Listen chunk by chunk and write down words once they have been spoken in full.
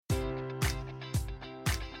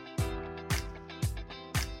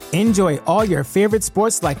Enjoy all your favorite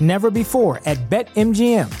sports like never before at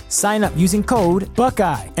BetMGM. Sign up using code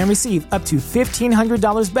Buckeye and receive up to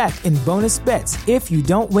 $1,500 back in bonus bets if you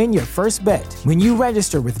don't win your first bet. When you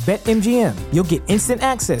register with BetMGM, you'll get instant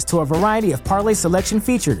access to a variety of parlay selection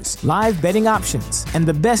features, live betting options, and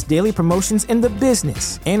the best daily promotions in the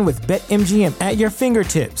business. And with BetMGM at your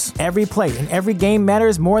fingertips, every play and every game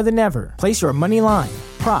matters more than ever. Place your money line,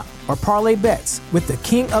 prop, or parlay bets with the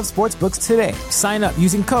king of sportsbooks today. Sign up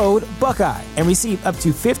using code Buckeye and receive up to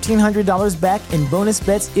 $1,500 back in bonus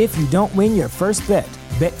bets if you don't win your first bet.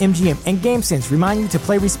 BetMGM and GameSense remind you to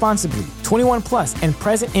play responsibly. 21 plus and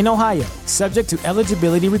present in Ohio, subject to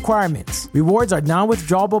eligibility requirements. Rewards are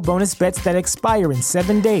non-withdrawable bonus bets that expire in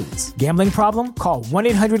 7 days. Gambling problem? Call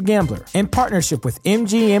 1-800-GAMBLER. In partnership with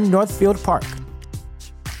MGM Northfield Park.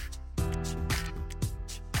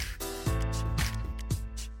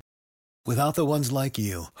 Without the ones like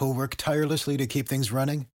you, who work tirelessly to keep things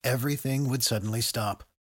running, everything would suddenly stop.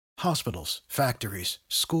 Hospitals, factories,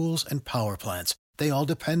 schools, and power plants, they all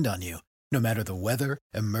depend on you. No matter the weather,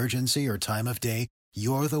 emergency, or time of day,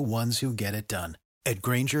 you're the ones who get it done. At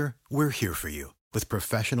Grainger, we're here for you with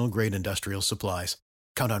professional-grade industrial supplies.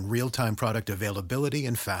 Count on real-time product availability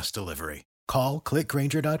and fast delivery. Call, click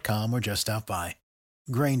Grainger.com, or just stop by.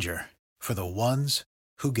 Grainger, for the ones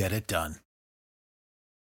who get it done.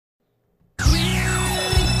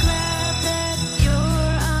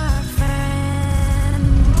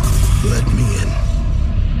 Let me in.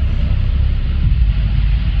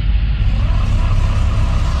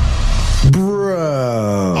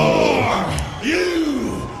 Bro. Are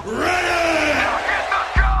you ready? Now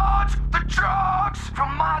here's the drugs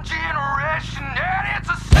from my generation. And it's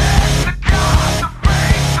a sin, the cops, the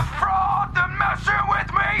fake, the fraud, the messing with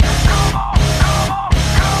me. Come on, come on,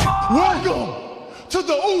 come on. Welcome to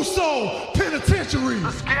the Uso Penitentiary.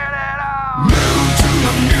 Let's get it out. Move to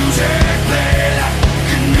the music, play like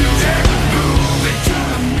music. Move it to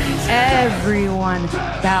the music. Everyone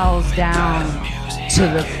bows down to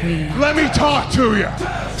the queen. Let me talk to you.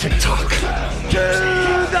 TikTok. To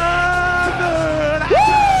the moon.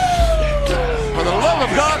 For the love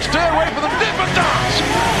of God, stay away from the different dots.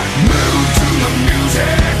 Move to the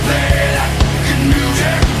music, play like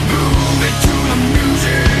music. Move it to the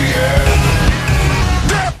music, yeah.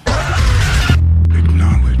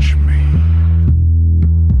 Acknowledge me.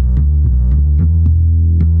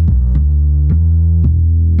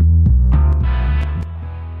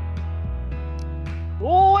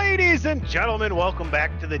 Ladies and gentlemen, welcome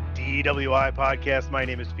back to the DWI podcast. My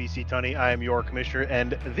name is PC Tunney. I am your commissioner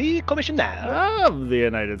and the commissioner of the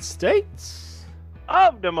United States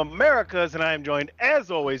of the Americas, and I am joined,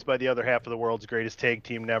 as always, by the other half of the world's greatest tag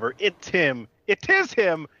team never. It's him. It is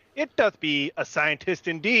him. It doth be a scientist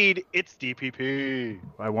indeed. It's DPP.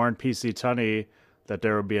 I warned PC Tunney that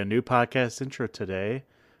there will be a new podcast intro today,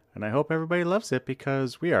 and I hope everybody loves it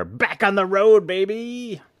because we are back on the road,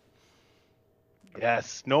 baby.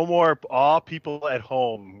 Yes, no more all people at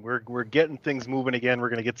home. We're getting things moving again. We're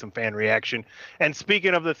going to get some fan reaction. And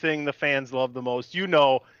speaking of the thing the fans love the most, you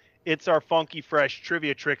know, it's our funky, fresh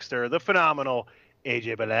trivia trickster, the phenomenal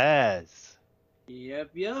AJ Belaz.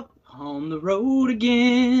 Yep. On the road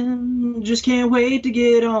again. Just can't wait to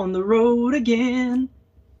get on the road again.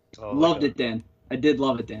 Loved it, Dan. I did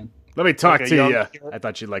love it, Dan. Let me talk to you. I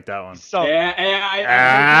thought you'd like that one.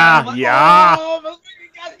 Yeah. Oh,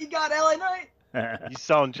 you got LA Knight. You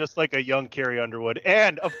sound just like a young Carrie Underwood.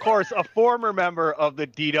 And, of course, a former member of the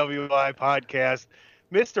DWI podcast,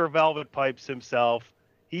 Mr. Velvet Pipes himself.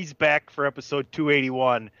 He's back for episode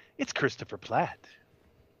 281. It's Christopher Platt.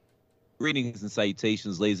 Greetings and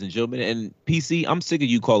salutations, ladies and gentlemen. And, PC, I'm sick of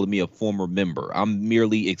you calling me a former member. I'm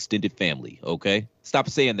merely extended family, okay? Stop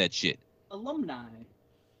saying that shit. Alumni.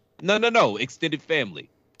 No. Extended family.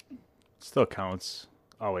 Still counts.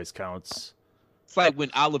 Always counts. It's like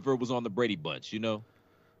when Oliver was on the Brady Bunch, you know?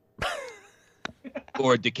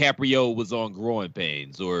 Or DiCaprio was on Growing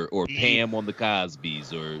Pains, or Pam on the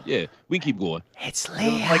Cosbys, or we can keep going. It's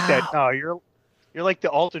Leo. Like that. No, you're like the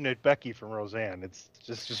alternate Becky from Roseanne. It's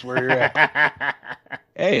just where you're at.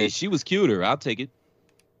 Hey, she was cuter. I'll take it.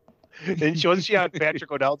 And wasn't she on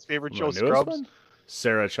Patrick O'Dowd's favorite show, Scrubs?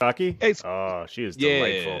 Sarah Chalky? Hey, oh, she is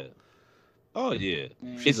delightful. Yeah. Oh, yeah.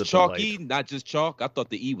 She's it's Chalky, not just chalk. I thought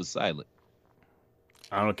the E was silent.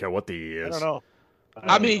 I don't care what the E is. I don't know.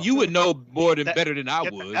 I mean, you would know better than I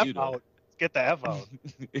would. You know. Out. Get the F out.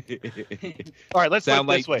 All right, let's put it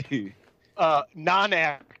this way.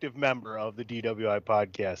 Non-active member of the DWI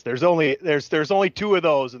podcast. There's only two of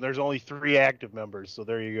those, and there's only 3 active members. So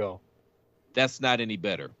there you go. That's not any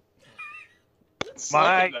better.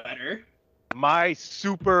 My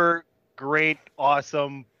super great,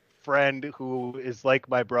 awesome, friend who is like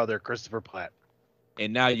my brother, Christopher Platt.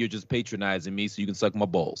 And now you're just patronizing me so you can suck my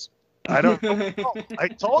balls. I don't know. I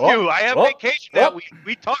told you I have vacation that week.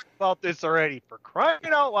 We talked about this already. For crying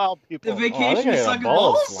out loud, people. The vacation I sucking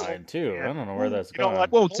balls balls? line too. I don't know where that's You know going.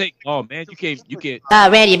 what? Won't take. Oh man, you can't.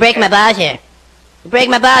 Randy, you break my balls here. You break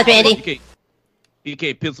my balls, Randy. He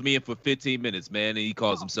can't pencil me in for 15 minutes, man, and he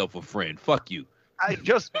calls himself a friend. Fuck you. I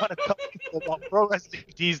just want to tell people about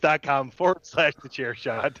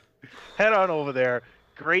ProWrestlingTees.com/thechairshot. Head on over there.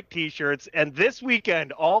 Great T-shirts. And this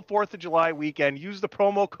weekend, all 4th of July weekend, use the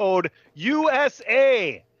promo code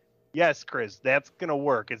USA. Yes, Chris, that's going to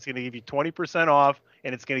work. It's going to give you 20% off,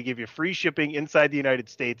 and it's going to give you free shipping inside the United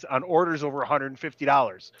States on orders over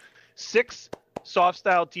 $150. 6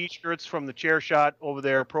 soft-style T-shirts from the Chair Shot over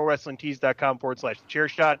there,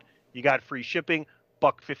 ProWrestlingTees.com/thechairshot. You got free shipping,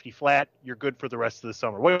 $150 flat. You're good for the rest of the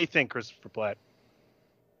summer. What do you think, Christopher Platt?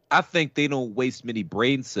 I think they don't waste many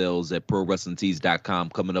brain cells at ProWrestlingTees.com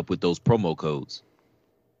coming up with those promo codes.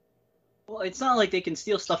 Well, it's not like they can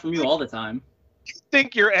steal stuff from you all the time. You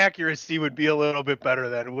think your accuracy would be a little bit better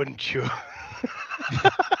then, wouldn't you?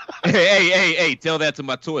 Hey, tell that to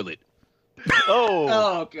my toilet.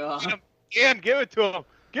 Oh, God. And give it to him.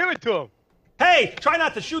 Give it to him. Hey, try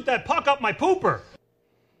not to shoot that puck up my pooper.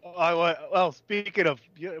 Well, speaking of,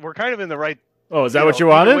 we're kind of in the right. Oh, is that what you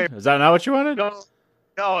wanted? Is that not what you wanted?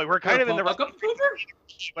 No, we're kind of in the right.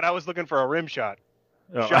 But I was looking for a rim shot.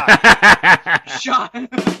 Oh. Shot.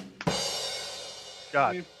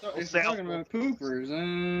 It's talking about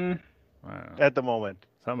poopers. At the moment.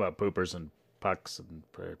 Something about poopers and pucks and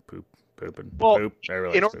pooping. Well, poop.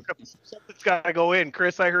 in order to, something's got to go in.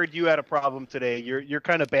 Chris, I heard you had a problem today. You're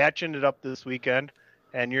kind of batching it up this weekend,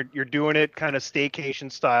 and you're doing it kind of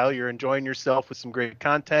staycation style. You're enjoying yourself with some great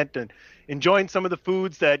content and enjoying some of the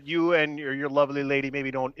foods that you and your lovely lady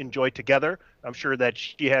maybe don't enjoy together. I'm sure that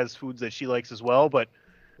she has foods that she likes as well. But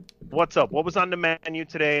what's up? What was on the menu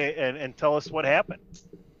today? And tell us what happened.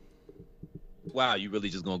 Wow, you really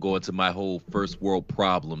just gonna go into my whole first world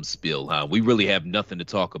problem spiel, huh? We really have nothing to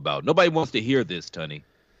talk about. Nobody wants to hear this, Tunney.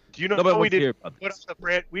 Do you know Nobody we wants to did hear about put this. out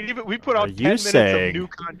we put out 10 minutes of new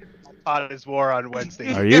content on his war on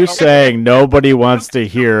Wednesday. Are you saying nobody wants to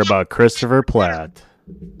hear about Christopher Platt?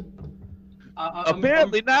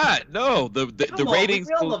 Apparently not. No, the ratings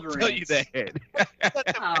we all will love tell you that.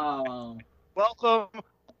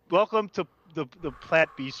 Welcome to the Platt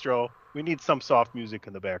Bistro. We need some soft music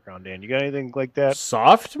in the background, Dan. You got anything like that?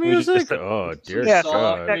 Soft music? Oh, dear Yeah,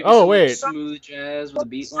 God. Maybe Oh, some wait. Smooth jazz with a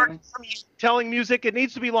beat line. Telling music, it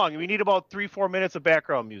needs to be long. We need about 3-4 minutes of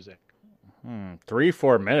background music.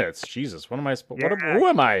 3-4 minutes. Jesus, what am I? Who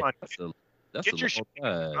am I? That's Get a your long shit.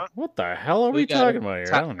 time. What the hell are we got talking about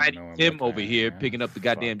here? I don't even know what Tim I'm over looking here at. picking up the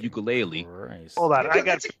goddamn ukulele. Christ. Hold on, I got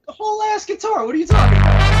That's a whole ass guitar. What are you talking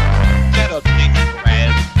about? Shut up, Jason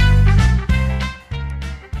Brad.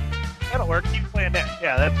 that'll work. Keep playing that.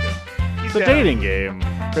 Yeah, that's good. It's a dating game.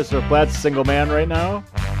 Christopher Platt's single man right now.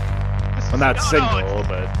 Well, not single,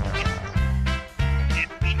 but.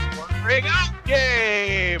 Ordering Out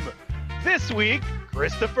game. This week,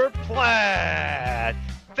 Christopher Platt.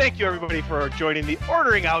 Thank you, everybody, for joining the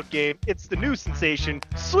Ordering Out game. It's the new sensation,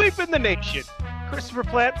 sweeping the nation. Christopher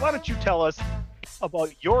Platt, why don't you tell us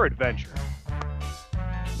about your adventure?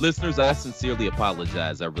 Listeners, I sincerely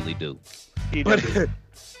apologize. I really do. He did.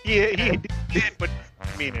 he did, but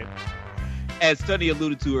I mean it. As Sonny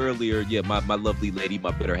alluded to earlier, yeah, my lovely lady,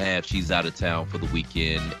 my better half, she's out of town for the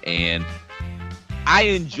weekend. And I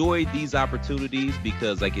enjoy these opportunities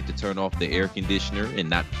because I get to turn off the air conditioner and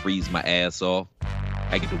not freeze my ass off.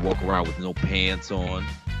 I get to walk around with no pants on.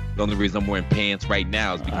 The only reason I'm wearing pants right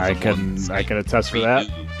now is because I can attest for that.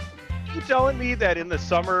 You telling me that in the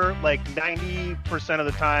summer, like 90% of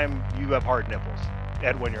the time, you have hard nipples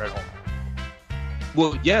when you're at home?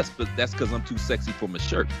 Well, yes, but that's because I'm too sexy for my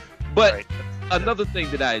shirt. But Right. another thing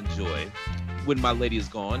that I enjoy when my lady is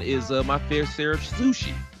gone is my fair share of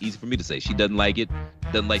sushi. Easy for me to say. She doesn't like it,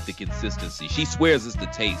 doesn't like the consistency. She swears it's the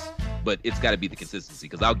taste, but it's got to be the consistency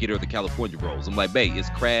because I'll get her the California rolls. I'm like, babe, it's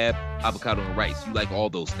crab, avocado, and rice. You like all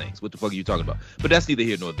those things. What the fuck are you talking about? But that's neither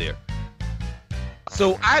here nor there.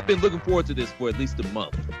 So I've been looking forward to this for at least a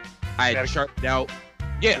month. I charted out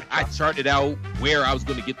where I was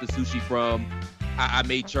going to get the sushi from. I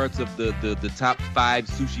made charts of the top 5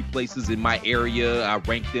 sushi places in my area. I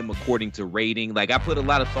ranked them according to rating. Like, I put a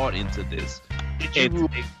lot of thought into this. Did you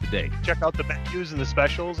today check out the menus and the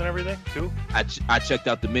specials and everything too? I checked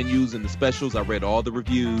out the menus and the specials. I read all the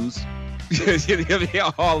reviews.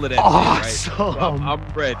 All of that. Awesome.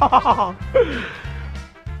 Shit, right? So I'm ready.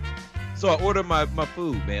 So I order my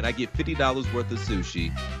food, man. I get $50 worth of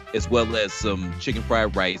sushi, as well as some chicken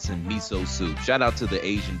fried rice and miso soup. Shout out to the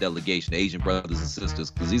Asian delegation, Asian brothers and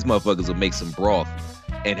sisters, because these motherfuckers will make some broth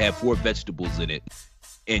and have 4 vegetables in it,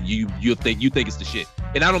 and you think it's the shit.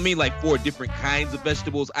 And I don't mean like 4 different kinds of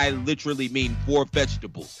vegetables. I literally mean 4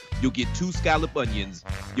 vegetables. You'll get 2 scallop onions.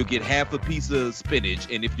 You'll get half a piece of spinach,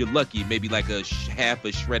 and if you're lucky, maybe like half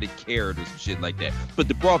a shredded carrot or some shit like that. But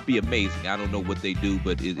the broth be amazing. I don't know what they do,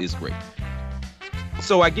 but it's great.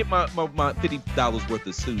 So I get my $50 worth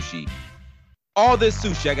of sushi. All this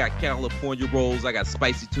sushi, I got California rolls, I got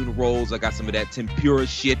spicy tuna rolls, I got some of that tempura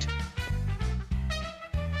shit.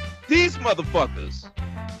 These motherfuckers,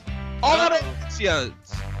 all that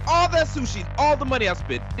sushi, all the money I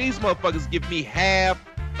spent, these motherfuckers give me half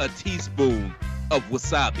a teaspoon of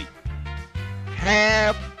wasabi.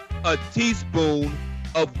 Half a teaspoon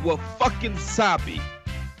of fucking wasabi.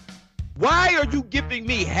 Why are you giving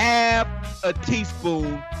me half a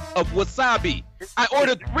teaspoon of wasabi? I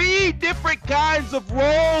ordered 3 different kinds of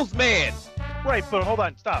rolls, man. Right, but hold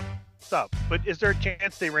on, stop. But is there a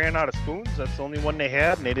chance they ran out of spoons? That's the only one they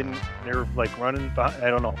had, and they were like running behind, I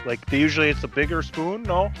don't know. Like, usually it's a bigger spoon,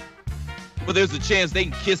 no? Well, there's a chance they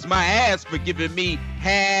can kiss my ass for giving me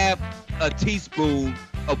half a teaspoon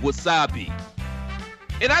of wasabi.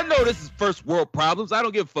 And I know this is first world problems. I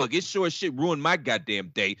don't give a fuck. It sure as shit ruined my goddamn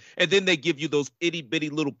day. And then they give you those itty bitty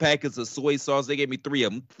little packets of soy sauce. They gave me 3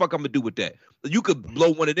 of them. Fuck, I'm gonna do with that? You could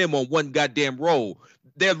blow one of them on one goddamn roll.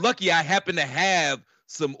 They're lucky I happen to have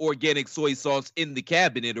some organic soy sauce in the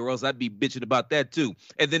cabinet, or else I'd be bitching about that too.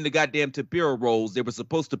 And then the goddamn tempura rolls, they were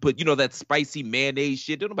supposed to put, that spicy mayonnaise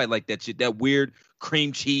shit. Don't nobody like that shit. That weird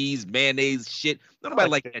cream cheese mayonnaise shit. Don't nobody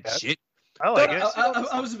like that shit. I like it.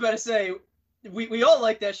 I was about to say, we all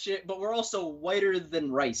like that shit, but we're also whiter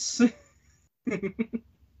than rice.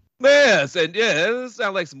 Yes, and yeah, it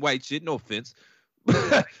sounds like some white shit. No offense.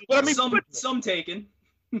 But I mean, some taken.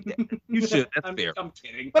 You should. That's fair. I'm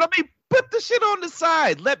kidding. But I mean, put the shit on the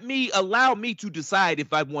side. Allow me to decide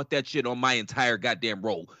if I want that shit on my entire goddamn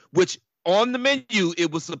roll. Which on the menu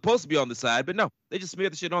it was supposed to be on the side, but no, they just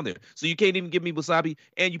smeared the shit on there. So you can't even give me wasabi,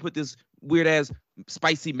 and you put this weird ass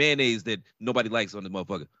spicy mayonnaise that nobody likes on the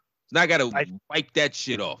motherfucker. So now I gotta wipe that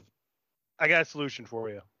shit off. I got a solution for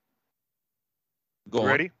you. Go on.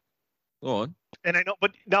 Ready? Go on. And I know,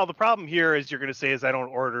 but now the problem here is you're going to say is I don't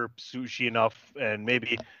order sushi enough, and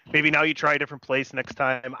maybe now you try a different place next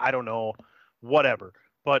time. I don't know, whatever.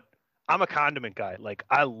 But I'm a condiment guy. Like,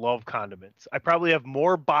 I love condiments. I probably have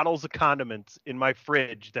more bottles of condiments in my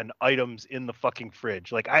fridge than items in the fucking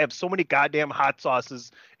fridge. Like, I have so many goddamn hot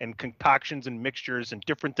sauces and concoctions and mixtures and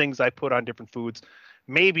different things I put on different foods.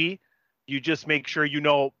 Maybe you just make sure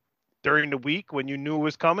during the week when you knew it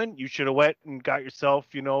was coming, you should have went and got yourself,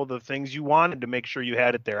 the things you wanted to make sure you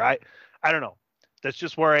had it there. I don't know. That's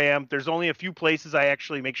just where I am. There's only a few places I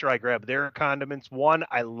actually make sure I grab their condiments. 1,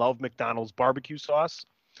 I love McDonald's barbecue sauce,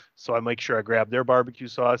 so I make sure I grab their barbecue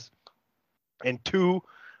sauce. And 2,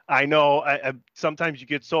 I know sometimes you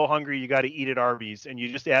get so hungry you got to eat at Arby's, and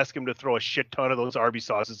you just ask them to throw a shit ton of those Arby's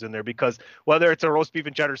sauces in there, because whether it's a roast beef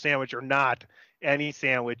and cheddar sandwich or not, any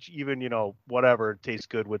sandwich, even, whatever, tastes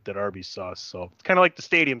good with that Arby's sauce. So it's kind of like the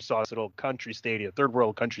stadium sauce at old Country Stadium, Third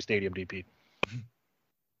World Country Stadium, DP.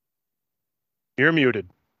 You're muted.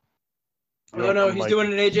 No, he's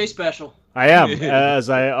doing an AJ special. I am. As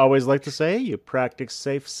I always like to say, you practice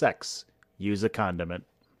safe sex. Use a condiment.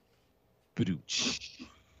 I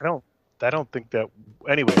don't think that.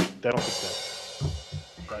 Anyway, I don't think that.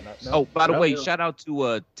 Oh, by the way, shout out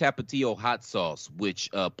to Tapatio Hot Sauce, which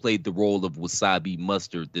played the role of wasabi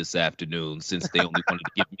mustard this afternoon, since they only wanted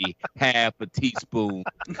to give me half a teaspoon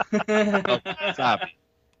of wasabi.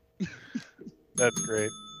 That's great.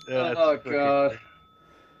 Yeah, God. Great.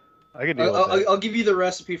 I can deal with that. I'll give you the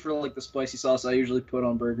recipe for like the spicy sauce I usually put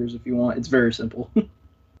on burgers if you want. It's very simple.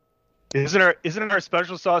 Isn't our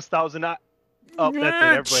special sauce Thousand? Oh,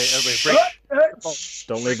 that's it. Everybody, break.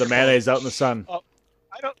 Don't leave the mayonnaise out in the sun.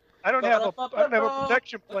 I don't have a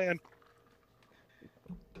protection plan.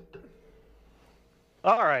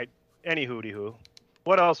 All right. Any hooty-hoo.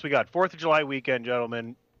 What else we got? 4th of July weekend,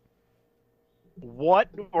 gentlemen. What?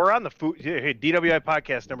 We're on the food. Hey, DWI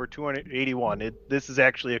podcast number 281. This is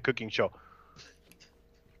actually a cooking show.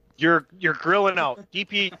 You're grilling out.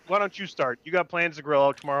 DP, why don't you start? You got plans to grill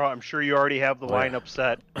out tomorrow. I'm sure you already have the lineup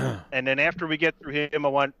set. And then after we get through him,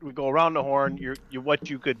 we go around the horn.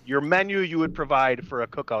 Your menu you would provide for a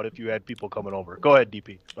cookout if you had people coming over. Go ahead,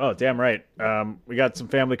 DP. Oh, damn right. We got some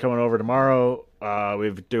family coming over tomorrow.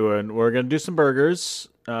 We're gonna do some burgers.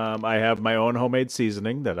 I have my own homemade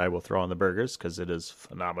seasoning that I will throw on the burgers because it is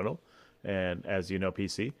phenomenal. And as you know,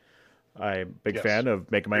 PC. I'm a big fan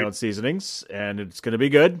of making my own seasonings, and it's going to be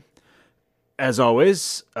good. As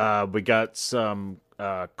always, we got some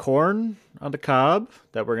corn on the cob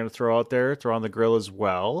that we're going to throw on the grill as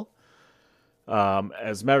well.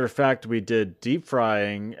 As a matter of fact, we did deep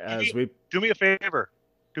frying Do me a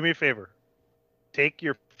favor. Take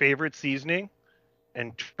your favorite seasoning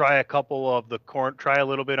and try a couple of the corn. Try a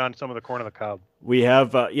little bit on some of the corn on the cob. We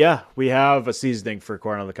have, we have a seasoning for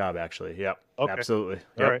corn on the cob, actually. Yep. Okay. Absolutely.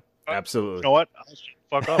 All right. Absolutely. You know what?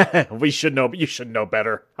 I'll fuck up. We should know, but you should know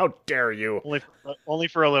better. How dare you? Only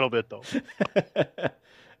for a little bit, though.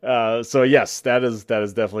 So yes, that is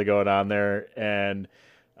definitely going on there. And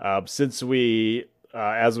since we,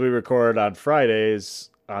 as we record on Fridays,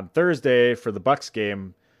 on Thursday for the Bucks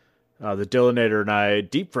game, the Dillinator and I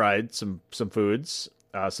deep fried some foods.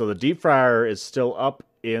 So the deep fryer is still up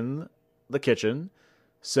in the kitchen.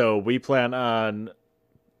 So we plan on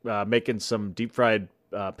making some deep fried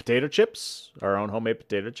potato chips, our own homemade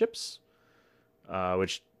potato chips,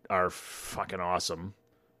 which are fucking awesome.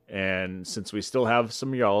 And since we still have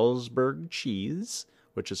some Jarlsberg cheese,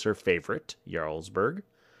 which is her favorite, Jarlsberg,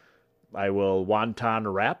 I will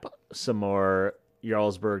wonton wrap some more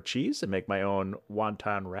Jarlsberg cheese and make my own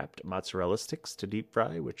wonton wrapped mozzarella sticks to deep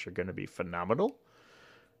fry, which are going to be phenomenal.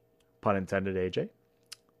 Pun intended, AJ.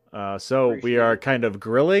 So we are kind of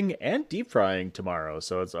grilling and deep frying tomorrow.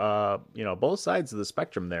 So it's, both sides of the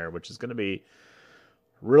spectrum there, which is going to be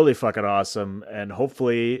really fucking awesome. And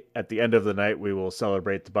hopefully at the end of the night, we will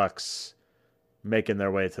celebrate the Bucks making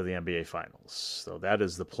their way to the NBA Finals. So that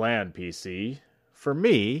is the plan, PC, for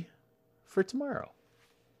me for tomorrow.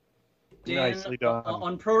 Dan, Nicely done.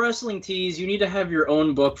 On Pro Wrestling Tees, you need to have your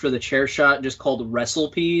own book for the chair shot just called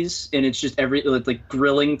Wrestlepeas, and it's just like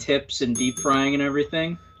grilling tips and deep frying and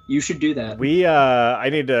everything. You should do that. I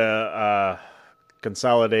need to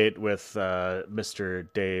consolidate with Mr.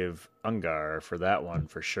 Dave Ungar for that one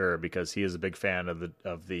for sure, because he is a big fan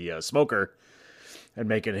of the smoker and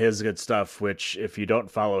making his good stuff, which if you don't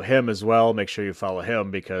follow him as well, make sure you follow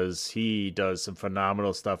him, because he does some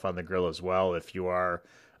phenomenal stuff on the grill as well. If you are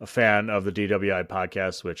a fan of the DWI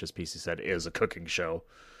podcast, which, as PC said, is a cooking show,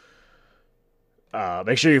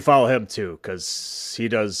 make sure you follow him too, because he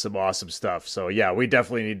does some awesome stuff. So yeah, we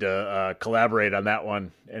definitely need to collaborate on that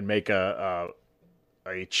one and make a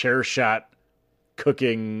chair shot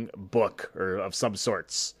cooking book or of some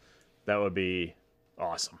sorts. That would be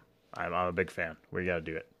awesome. I'm a big fan. We got to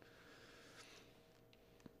do it.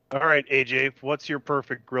 All right, AJ, what's your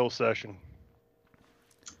perfect grill session?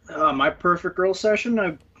 My perfect grill session?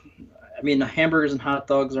 I mean, the hamburgers and hot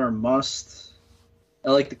dogs are a must.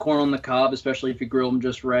 I like the corn on the cob, especially if you grill them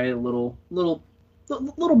just right. A little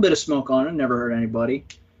bit of smoke on it, never hurt anybody.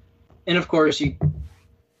 And of course, you,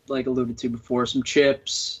 like alluded to before, some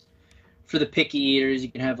chips. For the picky eaters, you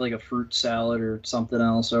can have like a fruit salad or something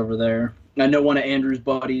else over there. I know one of Andrew's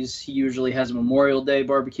buddies, he usually has a Memorial Day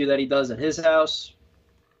barbecue that he does at his house.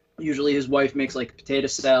 Usually his wife makes like a potato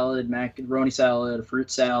salad, macaroni salad, a fruit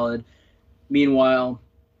salad. Meanwhile,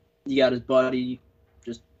 you got his buddy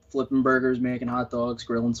just flipping burgers, making hot dogs,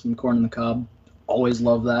 grilling some corn on the cob. Always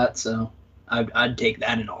love that, so I'd take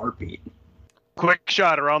that in a heartbeat. Quick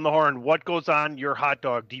shot around the horn. What goes on your hot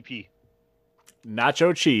dog, DP?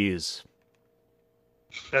 Nacho cheese.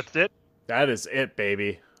 That's it? That is it,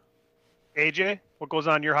 baby. AJ, what goes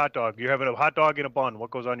on your hot dog? You're having a hot dog in a bun.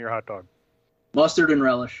 What goes on your hot dog? Mustard and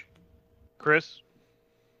relish. Chris?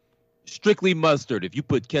 Strictly mustard. If you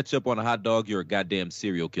put ketchup on a hot dog, you're a goddamn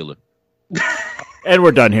serial killer. And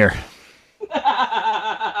we're done here.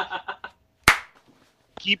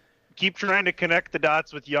 Keep trying to connect the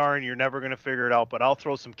dots with yarn. You're never going to figure it out, but I'll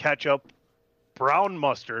throw some ketchup, brown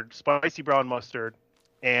mustard, spicy brown mustard,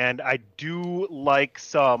 and I do like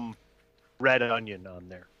some red onion on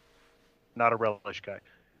there. Not a relish guy.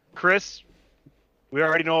 Chris, we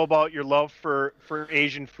already know about your love for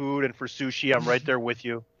Asian food and for sushi. I'm right there with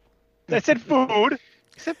you. I said food. I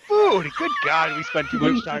said food. Good God, we spent too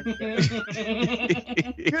much time. I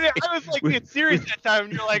was like being serious that time,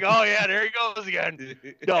 and you're like, oh yeah, there he goes again.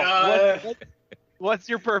 No, what's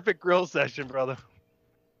your perfect grill session, brother?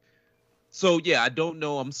 So, yeah, I don't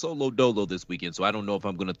know. I'm solo dolo this weekend, so I don't know if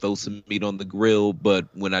I'm going to throw some meat on the grill. But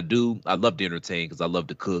when I do, I love to entertain because I love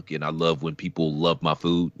to cook, and I love when people love my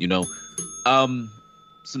food, you know.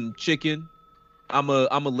 Some chicken. I'm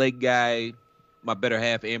a leg guy. My better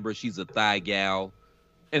half, Amber, she's a thigh gal.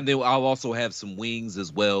 And then I'll also have some wings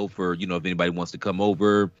as well for, you know, if anybody wants to come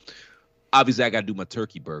over. Obviously, I got to do my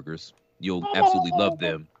turkey burgers. You'll absolutely love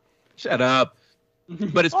them. Shut up.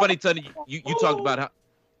 But it's funny, Tony, you talked about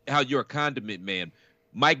how you're a condiment man.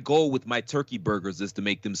 My goal with my turkey burgers is to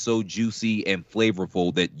make them so juicy and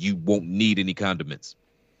flavorful that you won't need any condiments.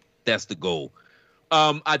 That's the goal.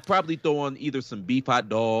 I'd probably throw on either some beef hot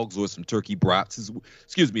dogs or some turkey brats,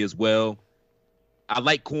 as well. I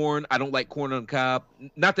like corn. I don't like corn on the cob.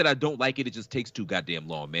 Not that I don't like it. It just takes too goddamn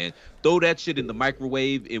long, man. Throw that shit in the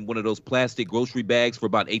microwave in one of those plastic grocery bags for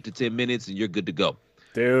about 8 to 10 minutes, and you're good to go.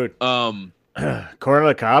 Dude. Corn on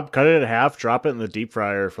the cob, cut it in half, drop it in the deep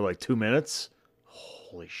fryer for like 2 minutes.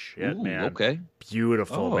 Holy shit, man. Okay.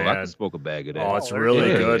 Beautiful, man. I can smoke a bag of that. Oh, it's really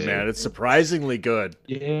good, man. It's surprisingly good.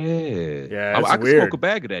 Yeah. Yeah, I can weird. smoke a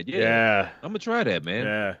bag of that. Yeah. I'm going to try that, man.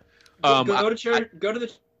 Yeah. Go to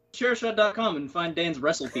the chairshot.com and find Dan's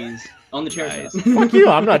recipes on the Chairshot. Fuck you.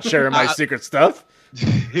 I'm not sharing my secret stuff.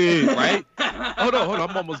 Right? Hold on.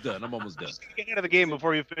 I'm almost done. Get ahead of the game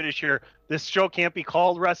before you finish here. This show can't be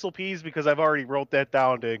called Recipes because I've already wrote that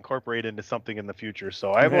down to incorporate into something in the future.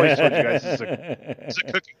 So I've always told you guys it's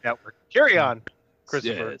a cooking network. Carry on,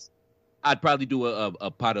 Christopher. Yes. I'd probably do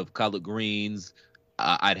a pot of collard greens.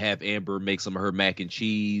 I'd have Amber make some of her mac and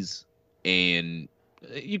cheese. And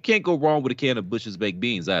you can't go wrong with a can of Bush's baked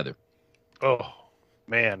beans either. Oh,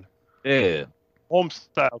 man. Yeah. Home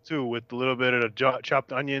style too, with a little bit of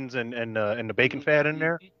chopped onions and the bacon fat in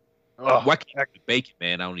there. Oh, why can't I eat bacon,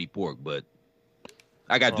 man? I don't eat pork, but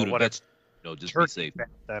I gotta do the vegetables. Just be safe.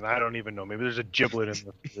 Then I don't even know. Maybe there's a giblet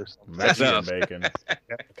in there or something. Mexican bacon.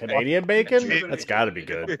 Canadian bacon? That's got to be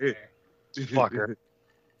good. Fucker.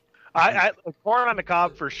 I corn on the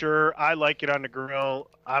cob for sure. I like it on the grill.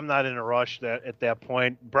 I'm not in a rush at that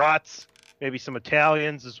point. Brats, maybe some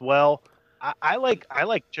Italians as well. I like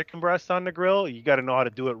chicken breast on the grill. You got to know how to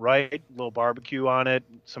do it right. A little barbecue on it,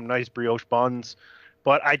 some nice brioche buns.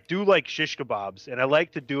 But I do like shish kebabs, and I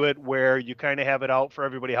like to do it where you kind of have it out for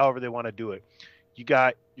everybody however they want to do it. You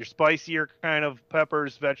got your spicier kind of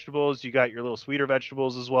peppers, vegetables. You got your little sweeter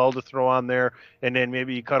vegetables as well to throw on there. And then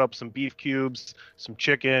maybe you cut up some beef cubes, some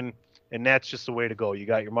chicken, and that's just the way to go. You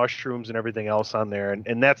got your mushrooms and everything else on there.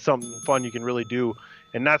 And that's something fun you can really do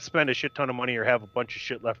and not spend a shit ton of money or have a bunch of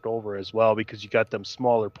shit left over as well because you got them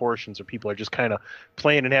smaller portions or people are just kind of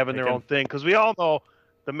playing and having their own thing. Because we all know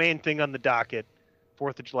the main thing on the docket,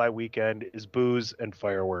 4th of July weekend, is booze and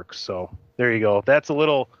fireworks. So there you go. That's a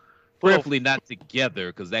little... Prayerfully not together,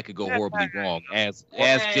 because that could go horribly wrong. As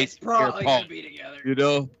Jason probably Pierre-Paul, gonna be together. you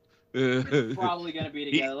know, It's probably gonna be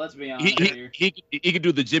together. Let's be honest here. he could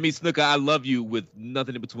do the Jimmy Snuka "I love you" with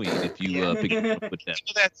nothing in between. If you pick it up with that.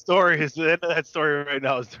 The end of that story right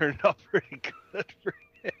now is turning out pretty good for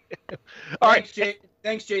him. All right,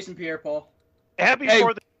 Thanks, Jason Pierre-Paul. Happy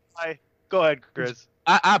 4th of July. Go ahead, Chris.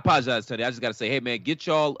 I apologize, Tony. I just got to say, hey, man, get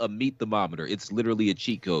y'all a meat thermometer. It's literally a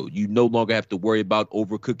cheat code. You no longer have to worry about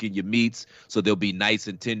overcooking your meats, so they'll be nice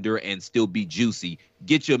and tender and still be juicy.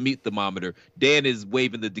 Get your meat thermometer. Dan is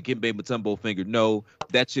waving the Dikembe Mutombo finger. No,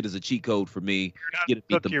 that shit is a cheat code for me. Get a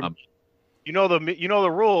meat thermometer. You know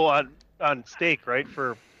the rule on steak, right?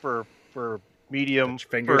 For medium,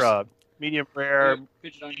 for medium rare,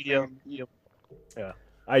 medium. Yeah.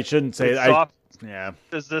 I shouldn't say that. Soft Yeah.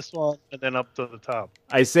 is this one, and then up to the top.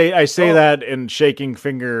 I say that in shaking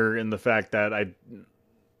finger in the fact that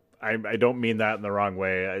I don't mean that in the wrong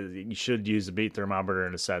way. You should use a meat thermometer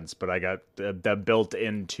in a sense, but I got that built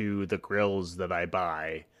into the grills that I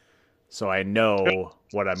buy, so I know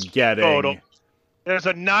what I'm getting. There's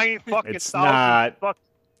a 9 fucking It's thousand. not.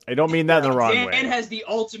 I don't mean that in the wrong Dan way. has the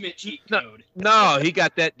ultimate cheat code. No, he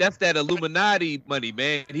got that. That's that Illuminati money,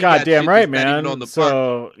 man. He God got damn shit right, that's not man. even on the So,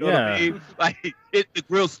 part. You know what I yeah. mean? Like the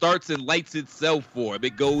grill starts and lights itself for him.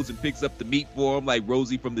 It goes and picks up the meat for him, like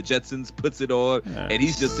Rosie from the Jetsons puts it on, and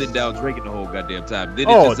he's just sitting down drinking the whole goddamn time. Then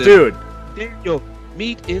it just says, dude. Daniel,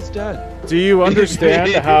 meat is done. Do you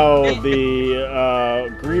understand how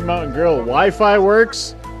the Green Mountain Grill Wi-Fi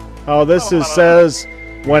works? How this says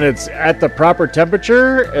when it's at the proper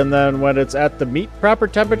temperature, and then when it's at the meat proper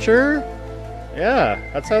temperature? Yeah,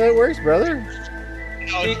 that's how that works, brother.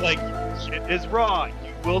 It's like shit is raw. You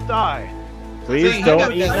will die. Please See,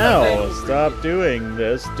 don't he eat got now. that- Stop doing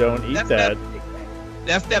this. Don't eat that.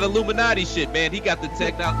 That's that Illuminati shit, man. He got the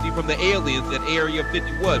technology from the aliens at Area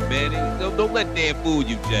 51, man. Don't let Dan fool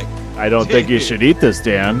you, Jack. I don't think you should eat this,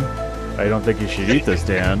 Dan. I don't think you should eat this,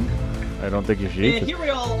 Dan. I don't think you should eat And this. here we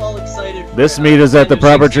all excited. For, This meat is at the Nintendo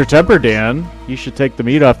proper 60. temper, Dan. You should take the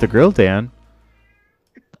meat off the grill, Dan.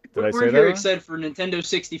 Did I We're say that here wrong? excited for Nintendo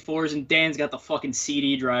 64s, and Dan's got the fucking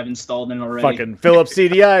CD drive installed in already. Fucking Philips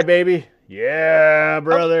CDI, baby. Yeah,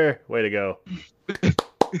 brother. Way to go.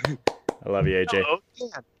 I love you, AJ. Hello,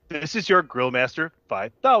 Dan. This is your Grillmaster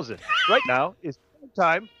 5000. Right now is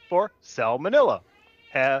time for Salmonella.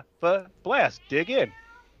 Have a blast. Dig in.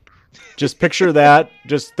 Just picture that.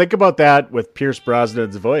 Just think about that with Pierce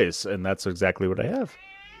Brosnan's voice, and that's exactly what I have.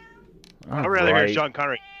 I'd rather hear Sean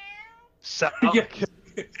Connery.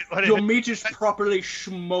 Your meat is properly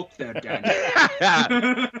smoked there, Dan.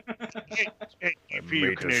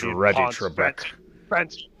 Meat is ready, Trebek.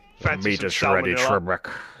 Meat is ready,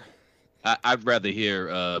 Trebek. I'd rather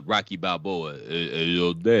hear Rocky Balboa.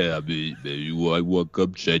 Yo, Dad, you want to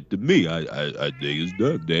come check to me? I think it's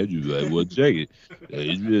done, Dad. You might want to check it.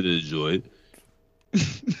 He's really enjoy it.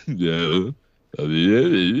 Yeah. I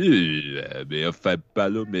mean, if I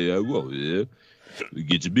follow me, I won't. Yeah.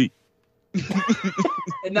 Get your meat.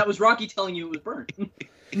 And that was Rocky telling you it was burnt.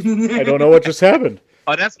 I don't know what just happened.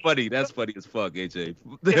 Oh, that's funny. That's funny as fuck, AJ.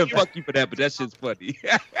 Fuck you for that, but that shit's funny.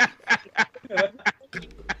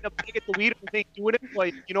 Get the weed thing, do it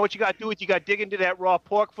anyway. You know what you got to do? You got to dig into that raw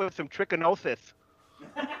pork for some trichinosis.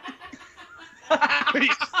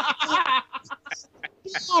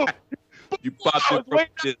 You popped it from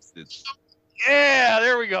distance. Yeah,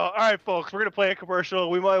 there we go. All right, folks, we're gonna play a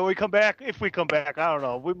commercial. When we come back, if we come back, I don't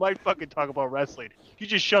know. We might fucking talk about wrestling. You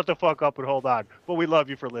just shut the fuck up and hold on. But we love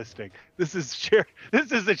you for listening. This is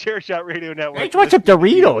the Chair Shot Radio Network. I want some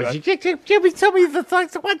Doritos. Give me some of the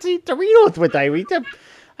thoughts. I want to eat Doritos with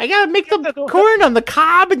I gotta make them corn on the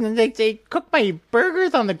cob, and then they cook my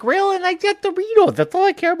burgers on the grill, and I get Doritos. That's all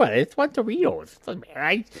I care about. I just want Doritos.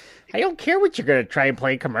 I don't care what you're gonna try and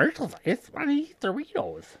play commercials. I just want to eat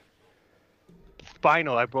Doritos.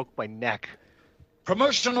 Spinal, I broke my neck.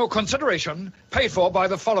 Promotional consideration paid for by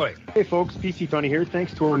the following. Hey folks, PC Funny here.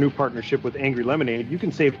 Thanks to our new partnership with Angry Lemonade, you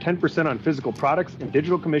can save 10% on physical products and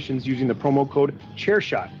digital commissions using the promo code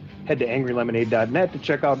ChairShot. Head to angrylemonade.net to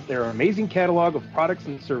check out their amazing catalog of products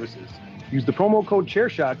and services. Use the promo code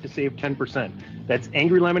ChairShot to save 10%. That's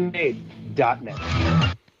angrylemonade.net.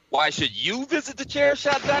 Why should you visit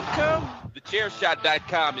thechairshot.com?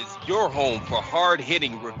 Thechairshot.com is your home for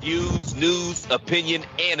hard-hitting reviews, news, opinion,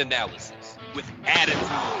 and analysis with attitude.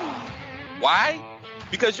 Why?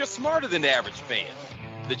 Because you're smarter than the average fan.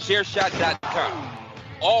 Thechairshot.com.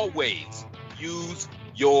 Always use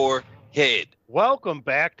your head. Welcome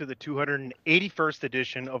back to the 281st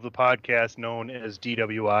edition of the podcast known as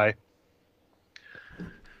DWI.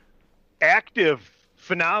 Active,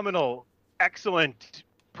 phenomenal, excellent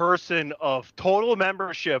person of total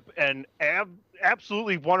membership and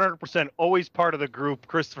absolutely 100% always part of the group.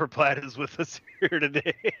 Christopher Platt is with us here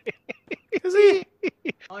today. Is he?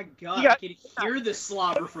 Oh my God, I can hear the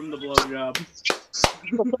slobber from the blowjob.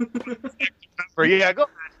 Yeah, go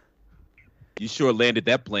ahead. You sure landed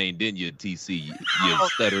that plane, didn't you, TC? You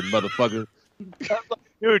stuttering motherfucker.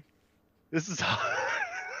 Dude, this is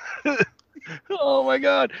oh my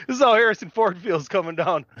God, this is how Harrison Ford feels coming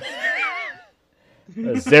down.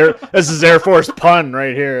 This is Air Force pun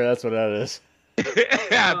right here. That's what that is.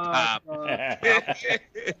 Pop.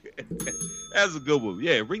 That's a good one.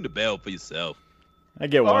 Yeah, ring the bell for yourself. I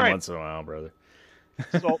get one once in a while, brother.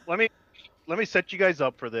 So let me set you guys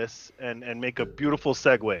up for this and make a beautiful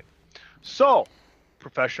segue. So,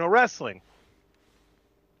 professional wrestling.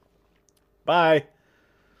 Bye.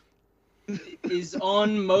 Is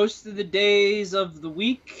on most of the days of the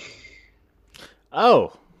week.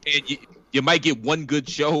 Oh. And you might get one good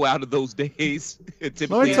show out of those days. Let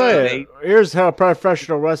me tell you, here's how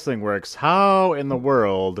professional wrestling works. How in the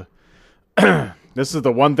world, this is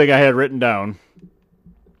the one thing I had written down,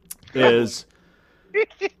 is,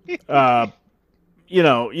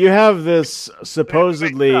 you have this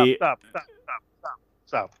supposedly...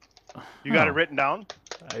 Stop. You got it written down?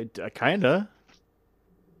 I kinda.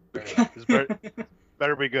 This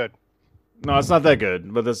better be good. No, it's not that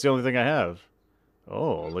good, but that's the only thing I have.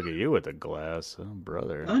 Oh, look at you with the glass,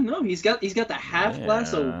 brother. Oh no, he's got the half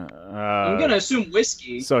glass of. I'm gonna assume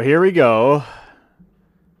whiskey. So here we go.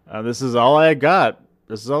 This is all I got.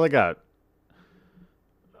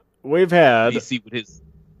 We've had. DC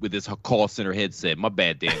with his call center headset. My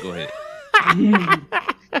bad, Dan. Go ahead.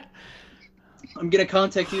 I'm gonna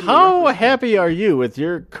contact you. How happy are you with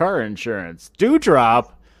your car insurance?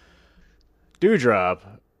 Dewdrop.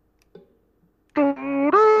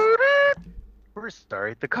 We're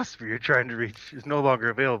sorry. The customer you're trying to reach is no longer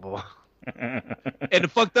available. And the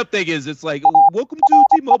fucked up thing is, it's like, welcome to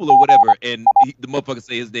T-Mobile or whatever, and the motherfucker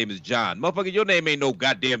say his name is John. Motherfucker, your name ain't no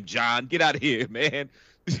goddamn John. Get out of here, man.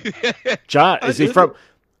 John, is he from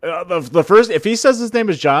the first? If he says his name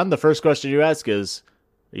is John, the first question you ask is,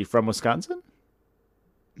 "Are you from Wisconsin?"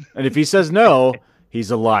 And if he says no, he's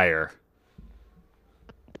a liar.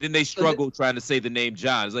 Then they struggle trying to say the name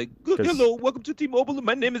John. It's like, hello, welcome to T-Mobile.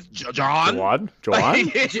 My name is John. John?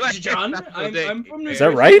 John? I'm from New Jersey. Is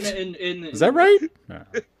that right? Is that right? No.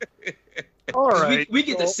 All 'Cause right. we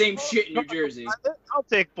get the so- same shit in New Jersey. I'll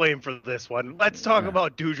take blame for this one. Let's talk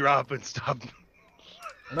about Dewdrop and stuff.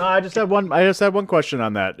 No, I just had one question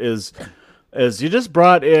on that. Is you just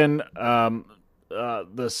brought in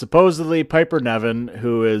the supposedly Piper Niven,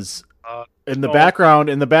 who is in the background.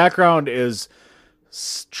 In the background is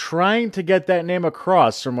trying to get that name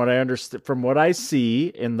across, from what I understand, from what I see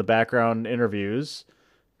in the background interviews,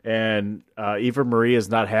 and Eva Marie is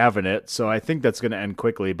not having it. So I think that's going to end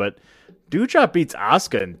quickly. But Dewdrop beats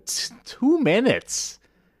Asuka in 2 minutes.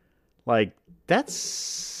 Like, that's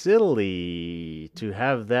silly to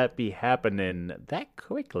have that be happening that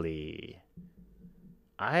quickly.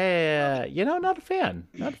 Not a fan.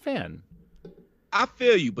 Not a fan. I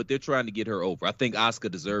feel you, but they're trying to get her over. I think Asuka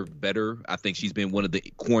deserved better. I think she's been one of the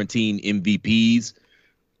quarantine MVPs.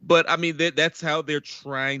 But, I mean, that's how they're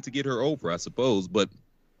trying to get her over, I suppose. But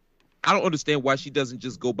I don't understand why she doesn't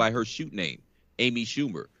just go by her shoot name, Amy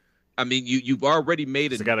Schumer. I mean, you've already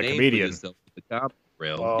made a got a name comedian. for yourself in the comedy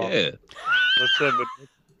realm. Well, Yeah. Listen,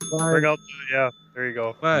 bring out there you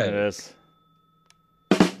go. Right. It is.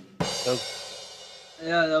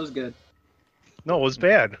 Yeah, that was good. No, it was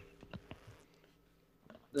bad.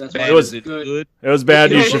 That's Bad why is it good? It was bad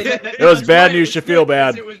You news. know, It was bad news. You feel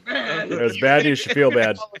bad. It was bad. It was bad news. You feel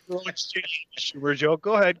bad. Schumer joke.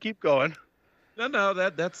 Go ahead, keep going. No,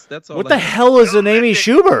 that's all. What the hell is an Amy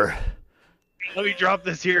Schumer? Let me drop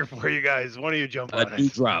this here for you guys. One of you jump on it.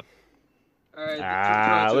 Dewdrop. All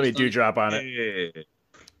right, Let me Dewdrop on it. Yeah.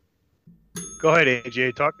 Go ahead,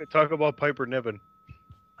 AJ. Talk about Piper Niven.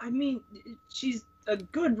 I mean, she's a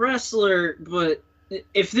good wrestler, but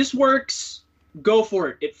if this works, go for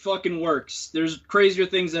it. It fucking works. There's crazier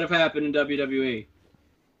things that have happened in WWE.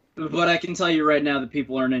 But I can tell you right now that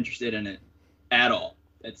people aren't interested in it at all.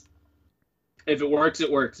 If it works, it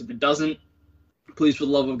works. If it doesn't, please, for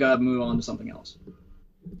the love of God, move on to something else.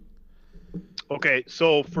 Okay,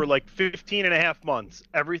 so for like 15 and a half months,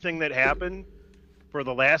 everything that happened for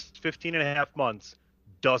the last 15 and a half months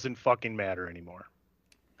doesn't fucking matter anymore.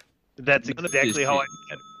 That's exactly how I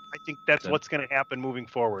think that's what's going to happen moving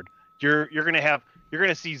forward. You're going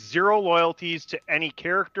to see zero loyalties to any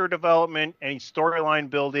character development, any storyline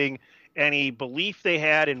building, any belief they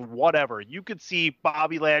had in whatever. You could see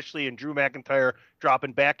Bobby Lashley and Drew McIntyre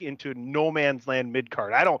dropping back into no man's land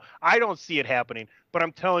mid-card. I don't see it happening, but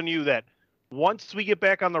I'm telling you that once we get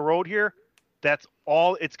back on the road here, that's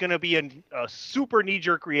all. It's going to be a super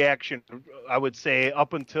knee-jerk reaction, I would say,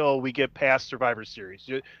 up until we get past Survivor Series.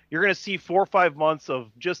 You're going to see 4 or 5 months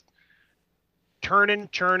of just turning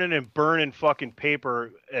and burning fucking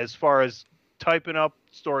paper as far as typing up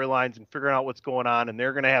storylines and figuring out what's going on, and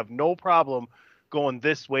they're going to have no problem going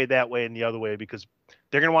this way, that way, and the other way because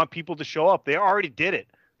they're going to want people to show up. They already did it.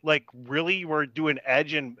 Like, really, we're doing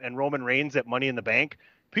Edge and Roman Reigns at Money in the Bank.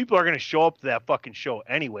 People are going to show up to that fucking show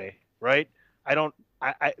anyway, right?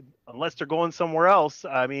 I unless they're going somewhere else.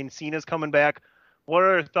 I mean, Cena's coming back. What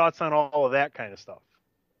are your thoughts on all of that kind of stuff?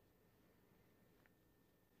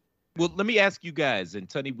 Well, let me ask you guys, and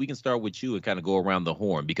Tony, we can start with you and kind of go around the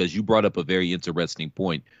horn because you brought up a very interesting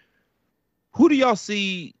point. Who do y'all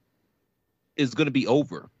see is going to be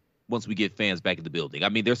over once we get fans back in the building? I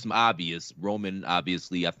mean, there's some obvious. Roman,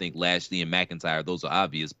 obviously. I think Lashley and McIntyre, those are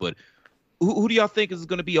obvious. But who do y'all think is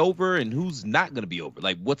going to be over and who's not going to be over?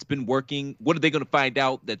 Like, what's been working? What are they going to find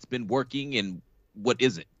out that's been working and what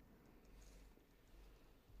isn't?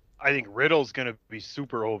 I think Riddle's going to be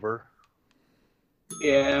super over.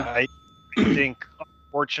 Yeah. I think,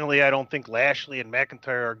 unfortunately, I don't think Lashley and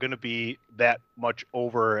McIntyre are going to be that much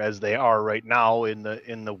over as they are right now in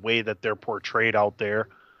the way that they're portrayed out there.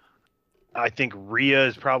 I think Rhea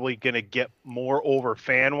is probably going to get more over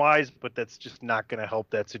fan-wise, but that's just not going to help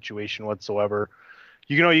that situation whatsoever.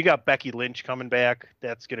 You got Becky Lynch coming back.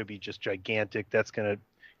 That's going to be just gigantic. That's going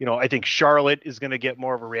to, I think Charlotte is going to get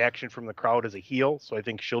more of a reaction from the crowd as a heel, so I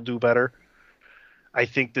think she'll do better. I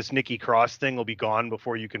think this Nikki Cross thing will be gone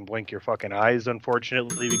before you can blink your fucking eyes,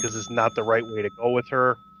 unfortunately, because it's not the right way to go with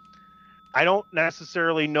her. I don't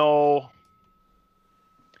necessarily know.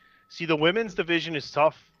 See, the women's division is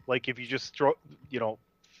tough. Like, if you just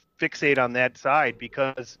fixate on that side,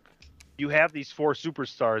 because you have these 4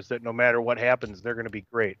 superstars that no matter what happens, they're going to be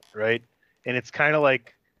great, right? And it's kind of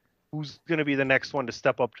like, who's going to be the next one to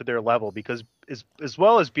step up to their level? Because as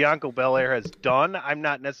well as Bianca Belair has done, I'm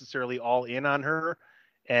not necessarily all in on her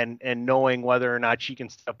and knowing whether or not she can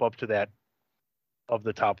step up to that of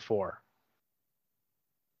the top 4.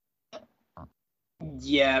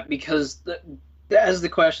 Yeah, because as the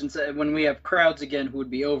question said, when we have crowds again who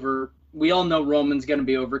would be over, we all know Roman's going to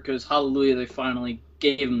be over because, hallelujah, they finally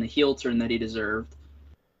gave him the heel turn that he deserved.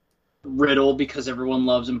 Riddle, because everyone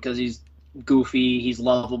loves him because he's goofy, he's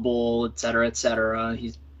lovable, etc., etc.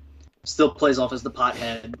 He still plays off as the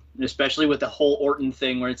pothead, especially with the whole Orton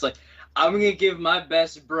thing where it's like, I'm going to give my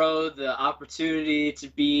best bro the opportunity to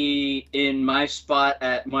be in my spot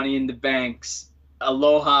at Money in the Banks.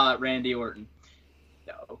 Aloha, Randy Orton.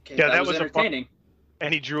 Okay, Yeah, that was entertaining.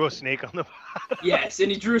 And he drew a snake on the bottom. Yes,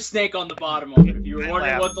 and he drew a snake on the bottom of it. If you were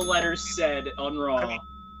wondering what the letters said on Raw. I mean,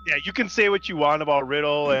 yeah, you can say what you want about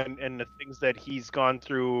Riddle and the things that he's gone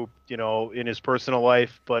through, you know, in his personal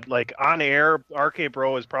life, but like on air, RK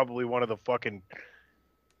Bro is probably one of the fucking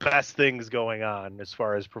best things going on as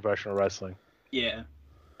far as professional wrestling. Yeah.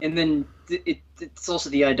 And then it's also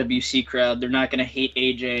the IWC crowd. They're not going to hate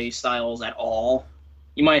AJ Styles at all.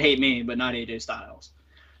 You might hate me, but not AJ Styles.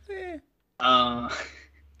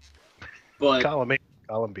 But column A,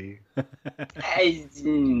 column B.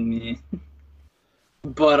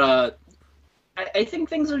 But I think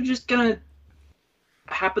things are just gonna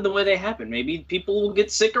happen the way they happen. Maybe people will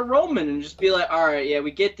get sick of Roman and just be like, all right, yeah,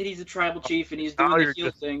 we get that he's a tribal chief and he's doing the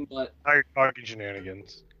heel thing, but now you're talking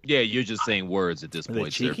shenanigans. Yeah, you're just saying words at this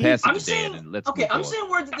point, sir. cheeky? Pass it I'm to saying- Dan and let's okay, move I'm on. saying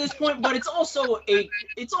words at this point, but it's also the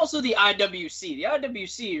IWC. The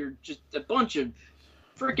IWC are just a bunch of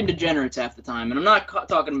freaking degenerates half the time, and I'm not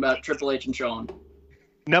talking about Triple H and Shawn.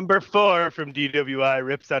 Number 4 from DWI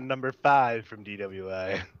rips on number 5 from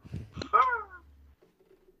DWI.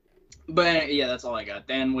 But yeah, that's all I got.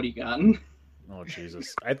 Dan, what do you got? Oh,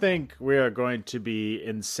 Jesus. I think we are going to be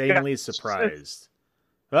insanely surprised.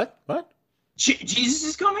 What? What? Jesus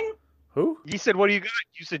is coming? Who? You said, what do you got?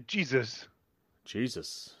 You said Jesus.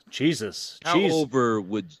 Jesus. Jesus. How over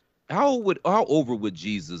would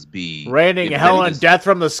Jesus be? Raining if hell they and just- death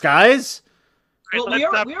from the skies? Well, we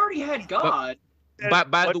already had God.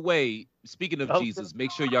 By the way, speaking of Jesus,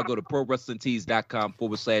 make sure y'all go to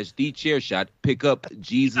ProWrestlingTees.com/TheChairShot. Pick up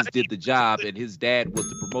Jesus Did the Job, and his dad was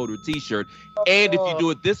the promoter t-shirt. And if you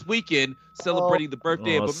do it this weekend, celebrating the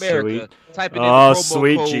birthday Oh, of America, sweet. type it in Oh, the promo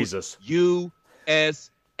sweet code Jesus.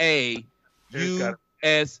 USA.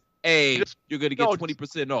 USA. You're going to get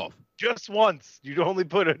 20% off. Just once. You don't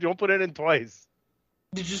put it in twice.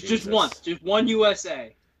 Just once. Just one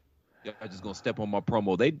USA. Y'all just going to step on my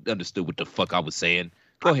promo. They understood what the fuck I was saying.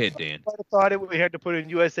 Go ahead, Dan. I thought we had to put in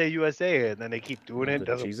USA, and then they keep doing it. The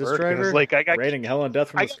Doesn't Jesus work. And driver? it's like I got Raining hell and death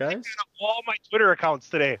from the skies? all my Twitter accounts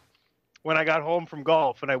today when I got home from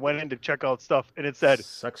golf, and I went in to check out stuff, and it said,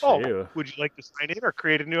 Sucks for you. would you like to sign in or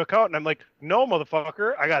create a new account? And I'm like, no,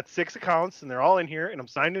 motherfucker. I got 6 accounts, and they're all in here, and I'm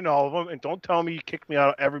signed in all of them, and don't tell me you kicked me out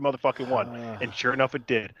of every motherfucking one. And sure enough, it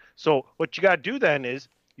did. So what you got to do then is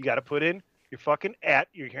you got to put in your fucking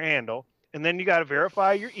your handle, and then you got to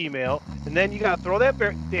verify your email, and then you got to throw that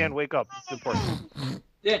Dan, wake up. It's important.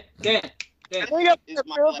 Dan. And then you got to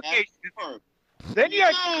verification. Then you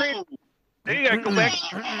got to create. Then you got to go back to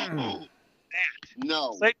your that.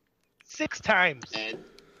 No. Like 6 times.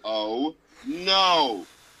 Oh, no.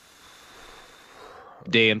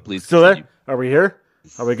 Dan, please. Still there? Are we here?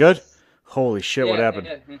 Are we good? Holy shit, what Yeah, happened?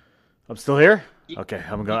 yeah. I'm still here? Okay,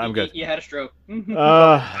 I'm good. You had a stroke.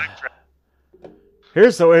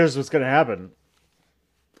 Here's what's gonna happen.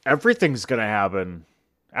 Everything's gonna happen.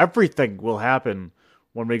 Everything will happen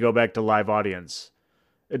when we go back to live audience.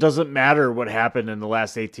 It doesn't matter what happened in the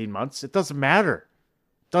last 18 months. It doesn't matter.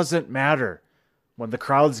 Doesn't matter. When the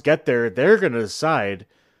crowds get there, they're gonna decide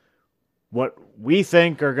what we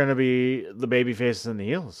think are gonna be the baby faces and the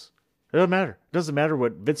heels. It doesn't matter. It doesn't matter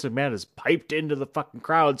what Vince McMahon has piped into the fucking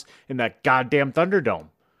crowds in that goddamn Thunderdome.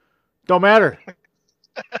 Don't matter.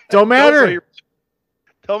 Don't matter.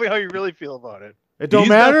 Tell me how you really feel about it. It don't He's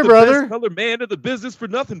matter, not the brother. best color man of the business for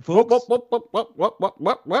nothing, folks.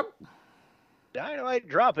 What? Dynamite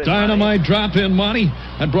drop it. Dynamite drop-in money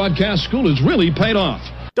at broadcast school has really paid off.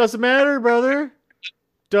 Doesn't matter, brother.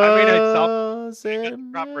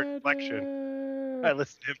 Doesn't proper reflection. I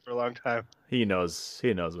listened to him for a long time. He knows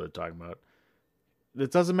what I'm talking about.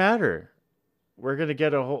 It doesn't matter. We're gonna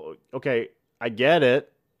get a whole. Okay, I get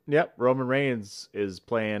it. Yep, Roman Reigns is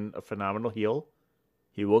playing a phenomenal heel.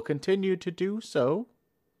 He will continue to do so.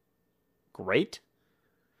 Great.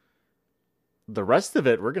 The rest of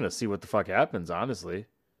it, we're gonna see what the fuck happens. Honestly,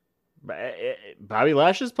 Bobby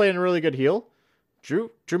Lashley is playing a really good heel.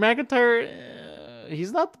 Drew McIntyre,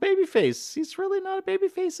 he's not the babyface. He's really not a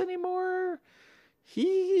babyface anymore.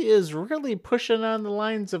 He is really pushing on the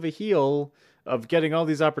lines of a heel of getting all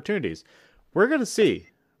these opportunities. We're gonna see.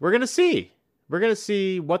 We're gonna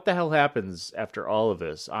see what the hell happens after all of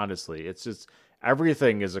this. Honestly, it's just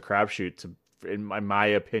everything is a crapshoot, in my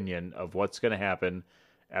opinion, of what's going to happen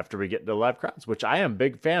after we get into live crowds, which I am a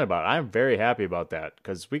big fan about. I'm very happy about that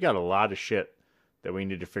because we got a lot of shit that we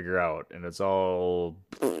need to figure out, and it's all,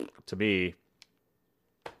 to me,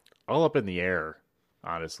 all up in the air,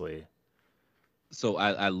 honestly. So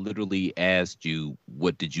I literally asked you,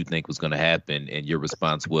 what did you think was going to happen? And your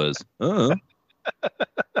response was, More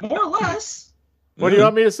or less. What do you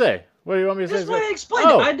want me to say? What do you want me to Just say? want to explain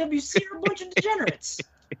it. IWC are a bunch of degenerates.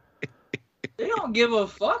 They don't give a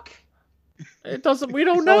fuck. It doesn't. We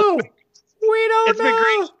don't know. We don't It's know. been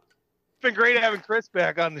great. It's been great having Chris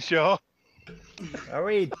back on the show. Are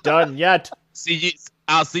we done yet?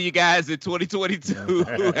 I'll see you guys in 2022.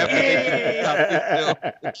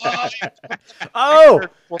 Oh,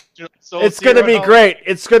 So it's going to be great.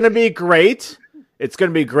 It's going to be great. It's going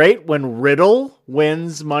to be great when Riddle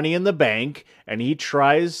wins Money in the Bank and he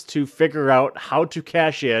tries to figure out how to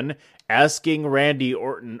cash in, asking Randy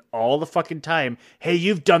Orton all the fucking time, hey,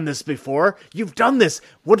 you've done this before. You've done this.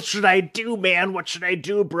 What should I do, man? What should I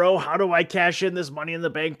do, bro? How do I cash in this Money in the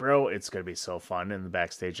Bank, bro? It's going to be so fun in the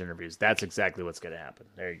backstage interviews. That's exactly what's going to happen.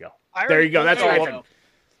 There you go. There you go. That's right.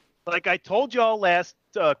 Like I told y'all last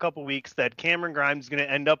couple weeks that Cameron Grimes is going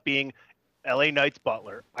to end up being LA Knight's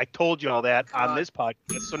butler. I told you all that on this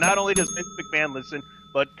podcast. So not only does Vince McMahon listen,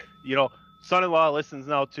 but, you know, son-in-law listens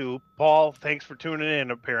now too. Paul, thanks for tuning in,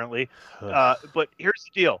 apparently. But here's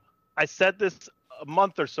the deal. I said this a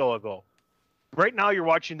month or so ago. Right now you're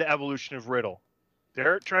watching the evolution of Riddle.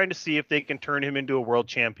 They're trying to see if they can turn him into a world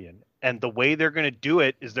champion. And the way they're going to do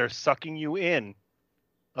it is they're sucking you in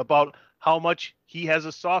about how much he has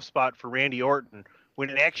a soft spot for Randy Orton, when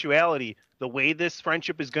in actuality, the way this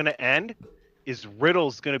friendship is going to end is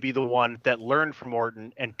Riddle's going to be the one that learned from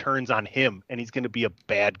Orton and turns on him, and he's going to be a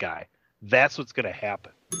bad guy. That's what's going to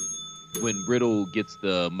happen. When Riddle gets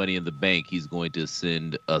the Money in the Bank, he's going to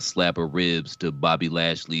send a slab of ribs to Bobby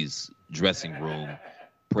Lashley's dressing room,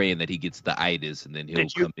 praying that he gets the itis, and then he'll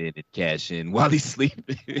come in and cash in while he's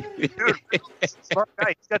sleeping. Smart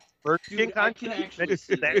guy. He's got Burger King contract.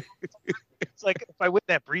 It's like if I win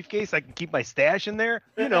that briefcase, I can keep my stash in there.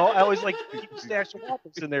 You know, I always like to keep a stash of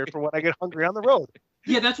waffles in there for when I get hungry on the road.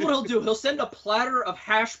 Yeah, that's what he'll do. He'll send a platter of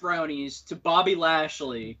hash brownies to Bobby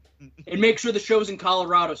Lashley and make sure the show's in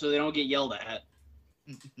Colorado so they don't get yelled at.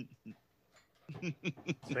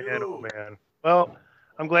 Man, oh man. Well,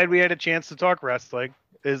 I'm glad we had a chance to talk wrestling.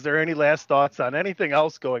 Is there any last thoughts on anything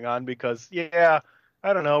else going on? Because, yeah,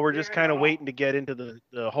 I don't know. We're just kind of waiting to get into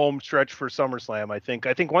the home stretch for SummerSlam, I think.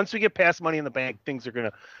 I think once we get past Money in the Bank, things are going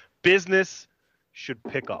to – business should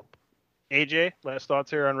pick up. AJ, last thoughts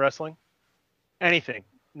here on wrestling? Anything.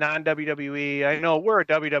 Non-WWE. I know we're a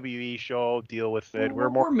WWE show. Deal with it.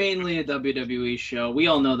 We're mainly a WWE show. We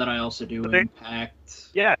all know that I also do Impact.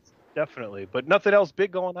 Yes, definitely. But nothing else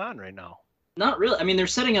big going on right now. Not really. I mean, they're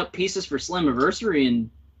setting up pieces for Slammiversary in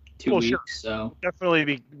 2 weeks. Sure. So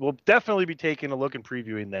we'll definitely be taking a look and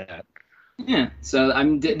previewing that. Yeah. So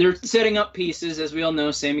they're setting up pieces, as we all know.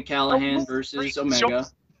 Sammy Callahan versus Omega.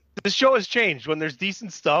 This show has changed. When there's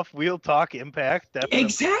decent stuff, we'll talk Impact. Definitely.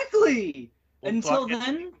 Exactly. We'll Until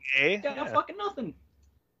then, got fucking nothing.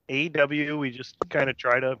 AEW, we just kind of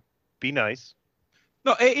try to be nice.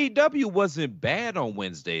 No, AEW wasn't bad on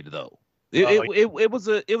Wednesday though. It was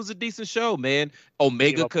a decent show, man.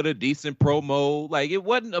 Omega cut a decent promo. Like, it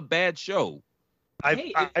wasn't a bad show. I've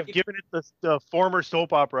given it the former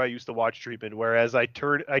soap opera I used to watch treatment, whereas I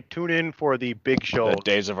tune in for the big show. The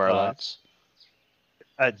Days of Our Lives.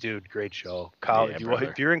 Dude, great show. College.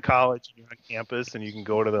 If you're in college and you're on campus and you can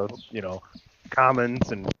go to the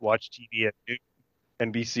Commons and watch TV at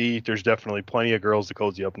NBC, there's definitely plenty of girls to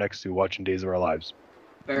cozy up next to watching Days of Our Lives.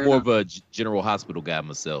 More of a General Hospital guy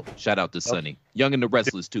myself. Shout out to Sonny. Young and the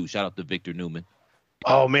Restless too. Shout out to Victor Newman.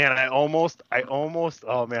 Oh man, I almost.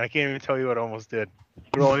 Oh man, I can't even tell you what I almost did. It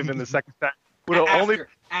would only been the second time.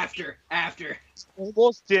 After.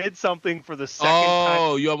 Almost did something for the second time.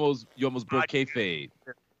 Oh, you almost broke kayfabe.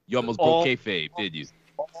 You almost broke kayfabe, did you?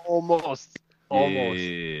 Almost.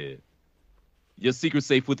 Yeah. Your secret's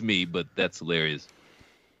safe with me, but that's hilarious.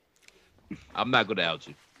 I'm not gonna out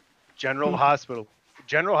you. General Hospital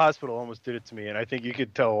almost did it to me, and I think you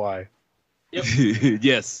could tell why. Yep.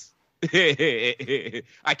 Yes. I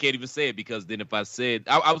can't even say it because then if I said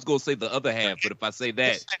I was gonna say the other half, but if I say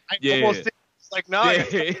that, I almost did. It's like no,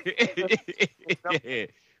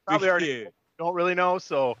 probably already don't really know.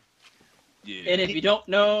 So, yeah. And if you don't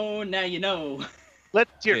know, now you know. If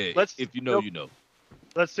you know, you know.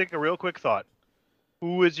 Let's take a real quick thought.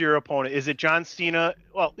 Who is your opponent? Is it John Cena?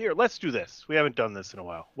 Well, here, let's do this. We haven't done this in a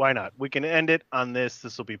while. Why not? We can end it on this.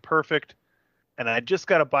 This will be perfect. And I just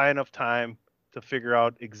got to buy enough time to figure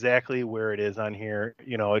out exactly where it is on here.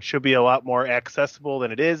 It should be a lot more accessible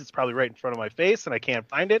than it is. It's probably right in front of my face, and I can't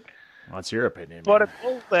find it. What's your opinion? But man?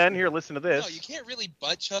 well, then here, listen to this. No, you can't really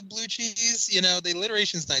butt chug blue cheese. You know, the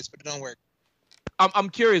alliteration's nice, but it don't work. I'm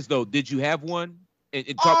curious though. Did you have one? And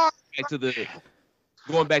talk back to the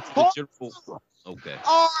going back to the general. Okay.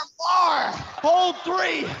 R. Hold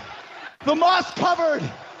 3. The moss-covered,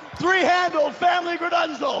 3-handled family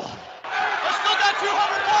Gradunzel. I still got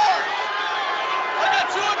 200 more. I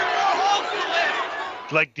got 200 more holes to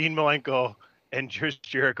lift. Like Dean Malenko and Chris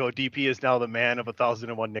Jericho, DP is now the man of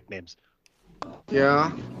 1,001 nicknames.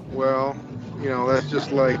 Yeah, well, you know, that's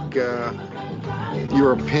just like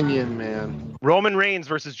your opinion, man. Roman Reigns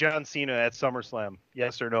versus John Cena at SummerSlam.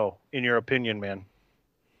 Yes or no? In your opinion, man.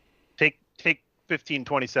 Take 15,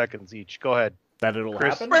 20 seconds each. Go ahead. That it'll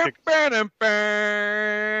Chris, happen?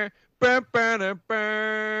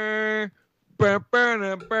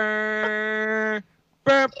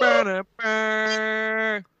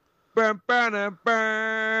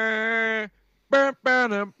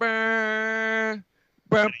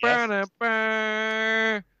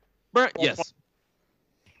 Yes.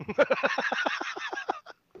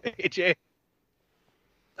 AJ.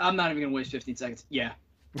 I'm not even gonna waste 15 seconds. Yeah.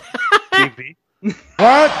 DP.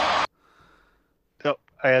 What? No,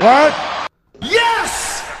 I had What?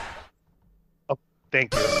 Yes! Oh,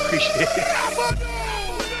 thank you. Appreciate it.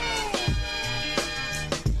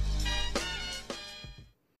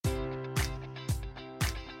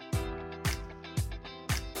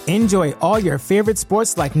 Enjoy all your favorite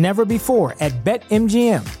sports like never before at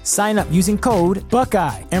BetMGM. Sign up using code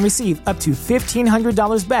Buckeye and receive up to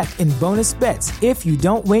 $1,500 back in bonus bets if you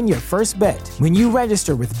don't win your first bet. When you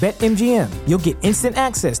register with BetMGM, you'll get instant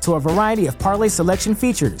access to a variety of parlay selection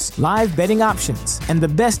features, live betting options, and the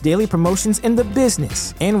best daily promotions in the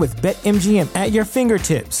business. And with BetMGM at your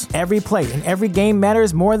fingertips, every play and every game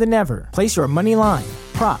matters more than ever. Place your money line,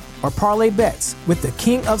 prop, or parlay bets with the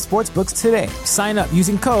king of sportsbooks today. Sign up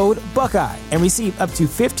using code Buckeye and receive up to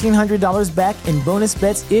 $1,500 back in bonus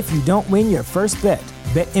bets if you don't win your first bet.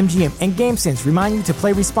 BetMGM and GameSense remind you to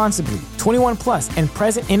play responsibly. 21 plus and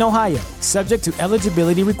present in Ohio, subject to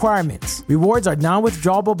eligibility requirements. Rewards are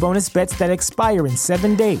non-withdrawable bonus bets that expire in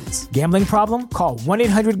 7 days. Gambling problem? Call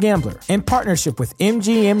 1-800-GAMBLER in partnership with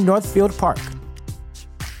MGM Northfield Park.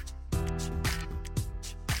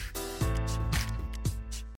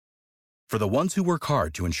 For the ones who work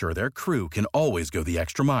hard to ensure their crew can always go the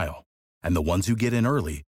extra mile, and the ones who get in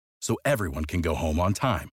early so everyone can go home on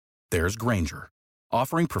time, there's Grainger,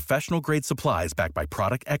 offering professional-grade supplies backed by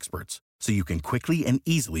product experts so you can quickly and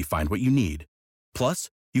easily find what you need. Plus,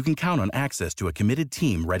 you can count on access to a committed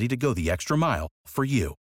team ready to go the extra mile for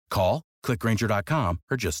you. Call, click Grainger.com,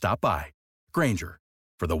 or just stop by. Grainger,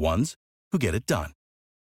 for the ones who get it done.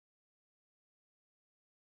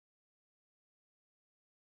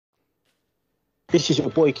 This is your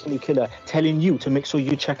boy Kenny Killer telling you to make sure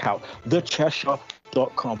you check out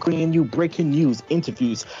thechairshot.com, bringing you breaking news,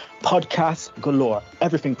 interviews, podcasts galore,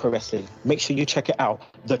 everything pro wrestling. Make sure you check it out,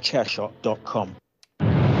 thechairshot.com.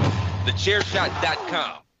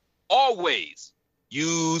 Thechairshot.com. Always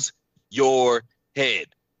use your head.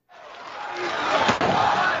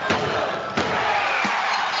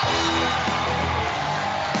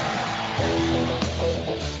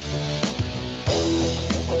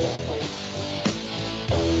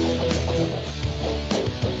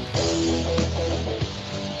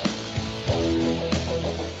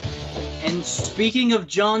 And speaking of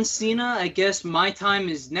John Cena, I guess my time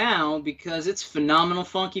is now because it's Phenomenal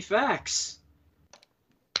Funky Facts.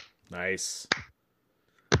 Nice.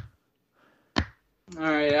 All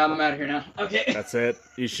right, I'm out of here now. Okay. That's it.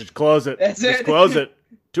 You should close it. That's Just it. close it.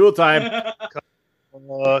 Tool time.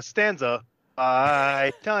 Stanza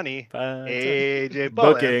by Tony. AJ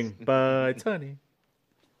Boaz. Booking by Tony.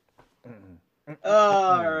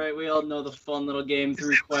 All right, we all know the fun little game,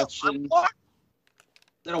 3 questions. Is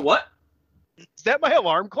that a what? Is that my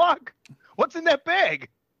alarm clock? What's in that bag?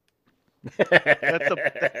 That's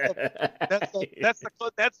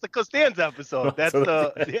the Costanza episode. That's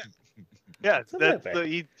the that's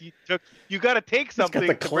the he took. You got to take something the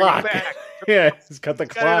to clock. bring it back. Yeah, he's got the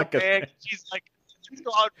He's got it in clock. a bag. She's like, let's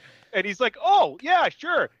go out, and he's like, oh yeah,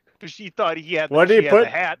 sure, because she thought he had. What did she he had put? the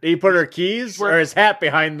hat. Did he put her keys or his hat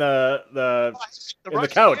behind the in the Russian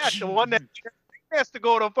couch? hat, the one that has to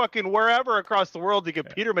go to fucking wherever across the world to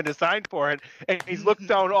get Peterman to sign for it, and he's looked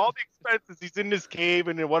down all the expenses. He's in this cave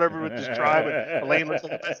and whatever with his tribe, and Elaine looks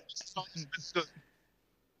like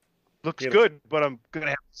looks good, but I'm gonna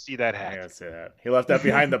have to see that hat. I gotta say that. He left that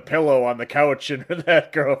behind the pillow on the couch in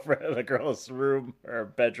that the girl's room or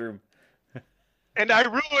bedroom. And I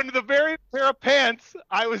ruined the very pair of pants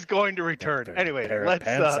I was going to return. Anyway, pair of let's.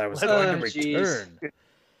 pants I was going to jeez. return.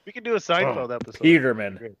 We can do a Seinfeld episode.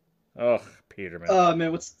 Peterman. Oh, Peterman. Oh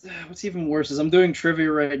man, what's even worse is I'm doing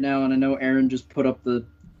trivia right now, and I know Aaron just put up the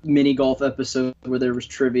mini golf episode where there was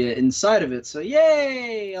trivia inside of it. So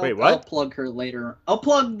yay! Wait, what? I'll plug her later. I'll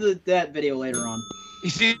plug that video later on.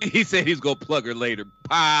 He said he's gonna plug her later.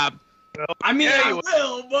 Pop. I mean, I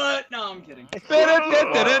will, but no, I'm kidding.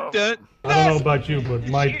 I don't know about you, but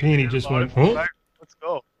my peenie just went, huh? Let's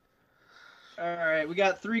go. All right, we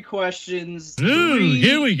got 3 questions. Ooh,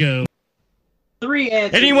 here we go. 3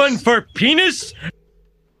 answers. Anyone for penis?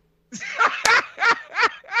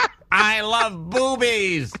 I love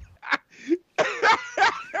boobies. Hey,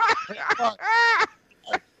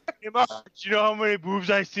 Mark, do you know how many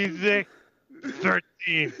boobs I see today?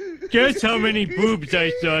 13. Guess how many boobs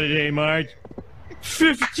I saw today, Marge?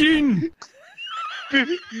 15.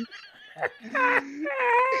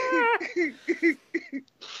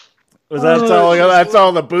 That's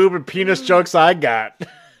all the boob and penis jokes I got.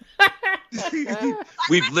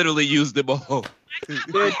 We've literally used them all.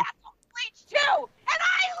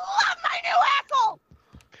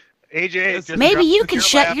 AJ, Maybe you can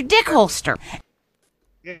shut your dick holster.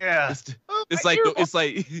 Yeah. It's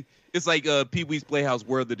like Pee Wee's Playhouse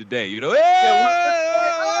Word of the Day, you know?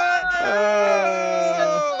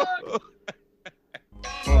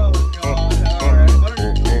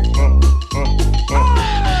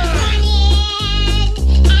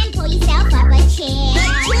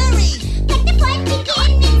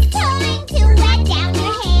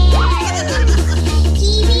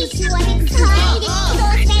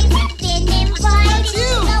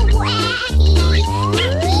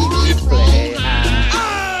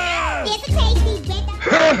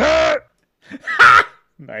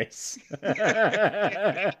 Nice.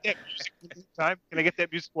 Time? Can I get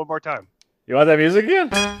that music one more time? You want that music again?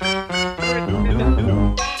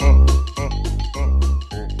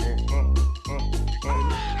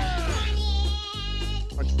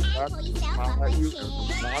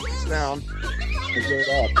 Knock us down and get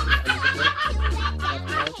up.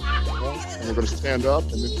 And we're going to stand up,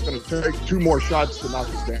 and it's going to take 2 more shots to knock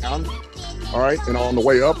us down. All right, and on the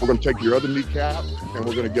way up, we're going to take your other kneecap, and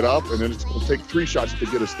we're going to get up, and then it's going to take 3 shots to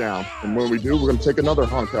get us down. And when we do, we're going to take another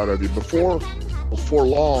hunk out of you. Before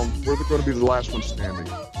long, we're going to be the last one standing.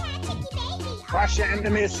 Crush your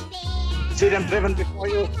enemies. See them driven before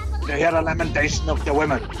you. You hear the lamentation of the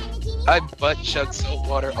women. I butt chug salt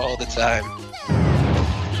water all the time.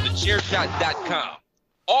 TheChairShot.com.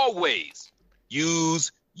 Always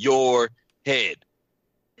use your head.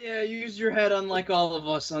 Yeah, use your head unlike all of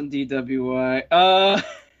us on DWI. Right,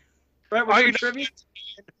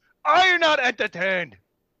 Are you not entertained?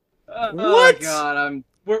 Oh What? God,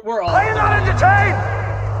 we're all. Are you not entertained?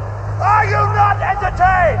 Are you not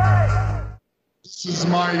entertained? This is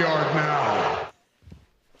my yard now.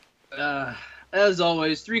 As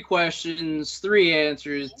always, 3 questions, 3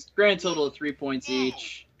 answers, grand total of 3 points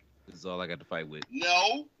each. This is all I got to fight with.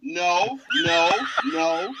 No. That's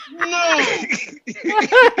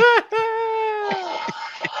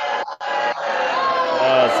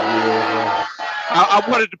beautiful. I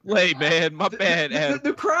wanted to play, man. My bad.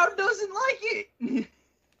 The crowd doesn't like it.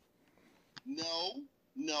 No.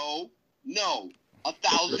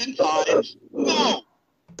 1,000 times. No.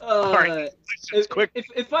 Sorry.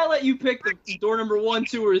 If I let you pick the door number 1,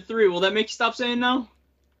 2, or 3, will that make you stop saying no?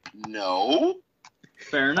 No.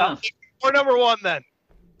 Fair enough. Door number 1 then.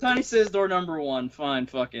 Tiny says door number 1. Fine,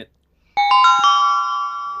 fuck it.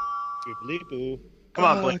 Come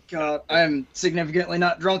on, Oh Blake. God, I am significantly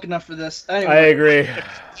not drunk enough for this. Anyway. I agree.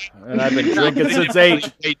 And I've been drinking since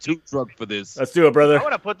 8. Way too drunk for this. Let's do it, brother. I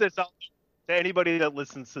want to put this out to anybody that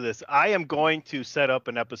listens to this. I am going to set up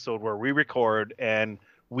an episode where we record and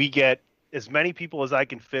we get as many people as I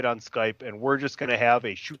can fit on Skype, and we're just going to have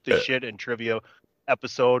a shoot the shit and trivia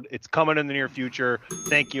episode. It's coming in the near future.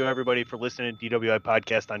 Thank you, everybody, for listening to DWI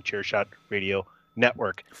Podcast on Chairshot Radio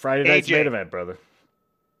Network. Friday night's AJ, main event, brother.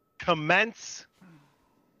 Commence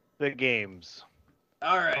the games.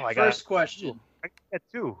 All right, first question. I got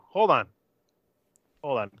 2. Hold on.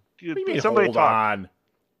 What do you mean, Somebody hold talk. on?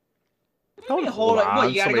 Don't hold on.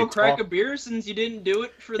 What, you gotta go crack a beer since you didn't do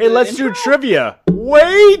it for the Hey, let's intro? do trivia.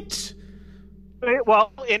 Wait!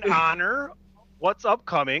 Well, in honor, what's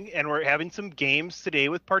upcoming, and we're having some games today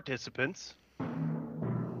with participants.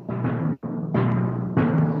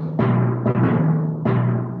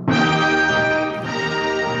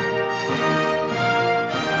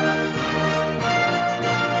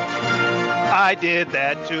 I did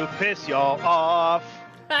that to piss y'all off.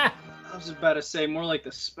 I was about to say more like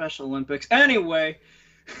the Special Olympics. Anyway.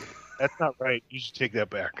 That's not right. You should take that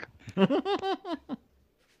back.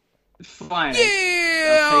 Fine.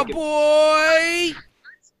 Yeah, boy!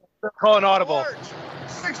 Calling audible.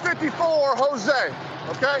 654, Jose.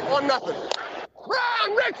 Okay, 1-0.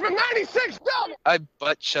 Ron Richmond, 96 double. I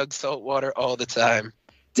butt chug salt water all the time.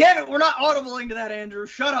 Damn it, we're not audibling to that, Andrew.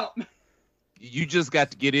 Shut up. You just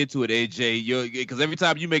got to get into it, AJ. Because every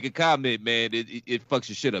time you make a comment, man, it fucks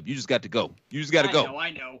your shit up. You just got to go. You just got to go.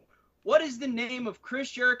 I know. What is the name of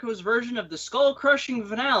Chris Jericho's version of the skull-crushing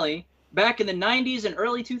finale back in the 90s and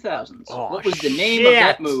early 2000s? What was the name of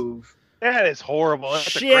that move? That is horrible. That's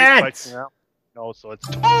Shit. a great question. No, so it's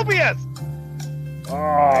Tobias.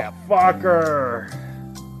 Oh, fucker.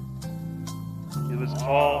 It was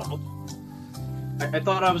called. I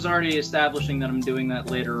thought I was already establishing that I'm doing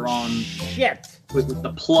that later on. Shit. With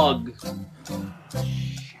the plug.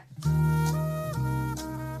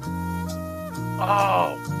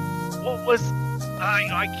 Oh, what was?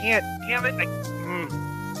 I can't. Damn it!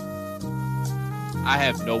 I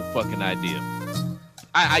have no fucking idea.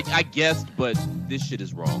 I guessed, but this shit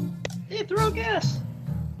is wrong. Hey, throw a guess.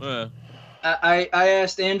 I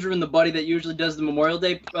asked Andrew and the buddy that usually does the Memorial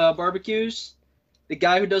Day barbecues. The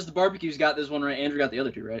guy who does the barbecues got this one right. Andrew got the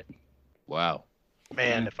other two right. Wow.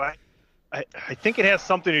 Man, if I think it has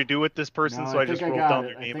something to do with this person, No, so I I just think I wrote got down it.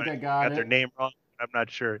 their name. I think I got got their it. name wrong. I'm not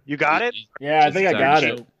sure. You got it? Yeah, I think I got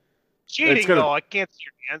it. Cheating though. I can't see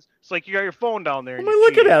your hands. It's like you got your phone down there. What am I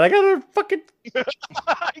looking at? I got a fucking.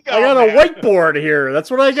 I got a whiteboard here.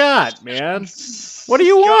 That's what I got, man. What do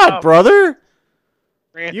you want, brother?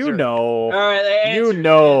 You know. All right, you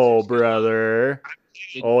know, brother.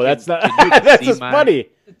 Oh, that's not. That's just funny.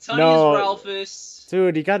 No, Ralphus.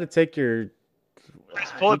 dude, you got to take your.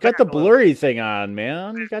 You got the blurry thing on,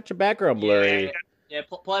 man. You got your background blurry. Yeah,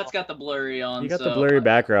 Platt's got the blurry on. You got so. the blurry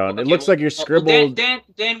background. Okay, It looks like you're scribbled.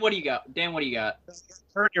 Dan, what do you got? Dan, what do you got?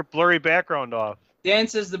 Turn your blurry background off. Dan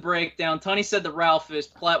says the breakdown. Tony said the Ralphus.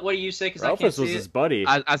 Platt, what do you say? Because I can't Ralphus see was it. his buddy.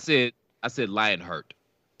 I said Lionheart.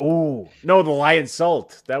 Oh no, the Lion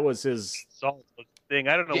Salt. That was his Salt thing.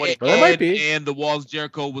 I don't know what. Well, it might be. And the Walls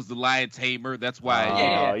Jericho was the Lion Tamer. That's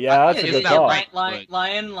why. Yeah, that's a good call.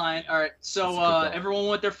 Lion. All right, so everyone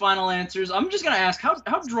with their final answers. I'm just gonna ask, how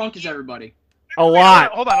drunk is everybody? A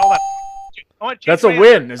lot. Hold on. That's a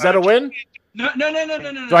win. Is that a win? No.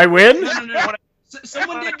 Do I win? No.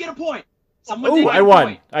 Someone did get a point. Someone Ooh, did get I a won.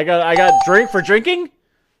 point. I got drink for drinking.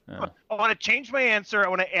 I want to change my answer. I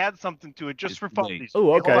want to add something to it just for fun.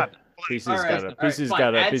 Oh, okay. Hold on. PC's All right, got it. all right, PC's fine.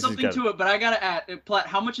 got it. Add PC's something got it. to it, but I gotta add. Platt,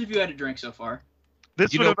 how much have you had to drink so far?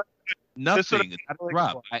 This would have Nothing.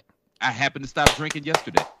 Rob, I happened to stop drinking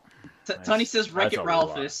yesterday. Tony says Wreck-It That's a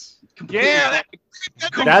Ralphus. Yeah,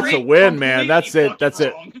 That's a win, man. That's it. That's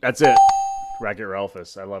it. That's it. Wreck-It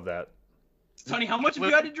Ralphus. I love that. Tony, how much have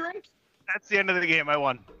you had to drink? That's the end of the game. I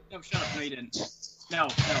won. No, shut up. No, you didn't. No.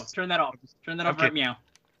 Turn that off. Turn that off right meow.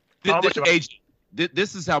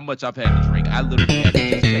 This is how much I've had to drink. I literally had to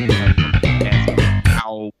just check my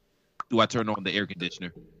how do I turn on the air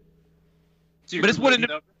conditioner? But it's one of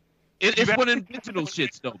the, it's one of the digital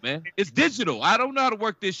shits though, man. It's digital. I don't know how to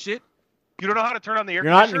work this shit. You don't know how to turn on the air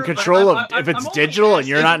You're not conditioner? in control of if it's digital and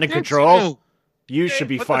you're not in control. You should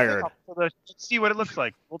be fired. Let's see what it looks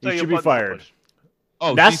like. We'll tell You you should be buttons to fired. push.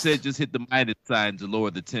 Oh, Nest? she said just hit the minus sign to lower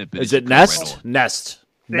the temp. and Is should it come right Nest? on. Nest.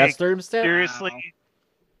 Nest thermostat? Seriously?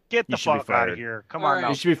 Get the You should be fuck out of fired. here. Come All on right. now.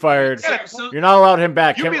 You should be fired. Yeah, so- You're not allowed him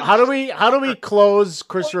back. You How do we close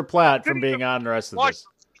Christopher Platt from being on the rest of Watch this?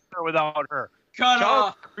 without her. Cut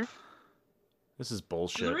off. This is So the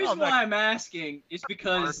bullshit. reason why I'm asking is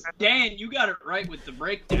because, Dan, you got it right with the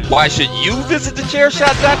breakdown. Why should you visit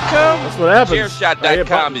thechairshot.com? That's what happens.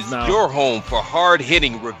 Chairshot.com is now. your home for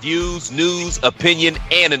hard-hitting reviews, news, opinion,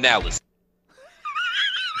 and analysis.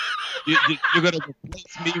 You're gonna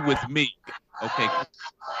replace me with me. Okay.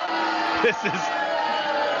 This is.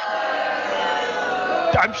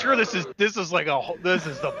 I'm sure this is like this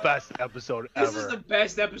is the best episode ever. This is the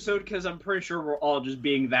best episode because I'm pretty sure we're all just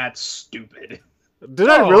being that stupid. Did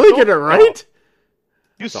I really get it right?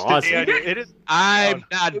 That's awesome. It is. I'm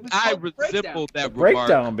not. It was I called resemble that remark.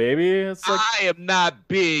 Breakdown, baby. It's like I am not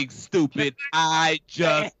big, stupid. I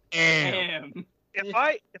just am. Damn.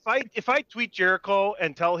 If I tweet Jericho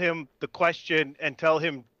and tell him the question and tell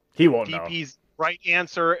him he won't know. DP's right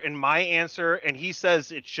answer and my answer, and he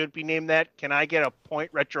says it should be named that, can I get a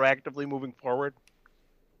point retroactively moving forward?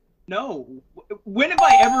 No. When have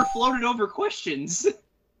I ever floated over questions?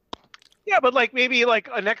 Yeah, but like maybe like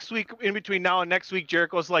a next week, in between now and next week,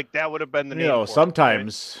 Jericho's like, that would have been the name. You know, for it,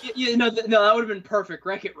 sometimes. No, that would have been perfect.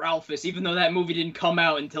 Wreck-It Ralphus, even though that movie didn't come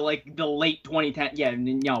out until like the late 2010. Yeah,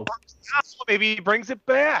 no. Maybe he brings it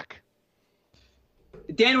back.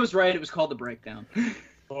 Dan was right. It was called The Breakdown.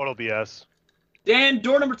 Total BS. Dan,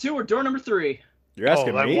 door number 2 or door number 3? You're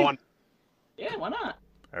asking that me? one. Yeah, why not?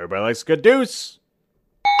 Everybody likes a good deuce.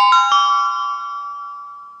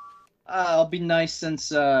 I'll be nice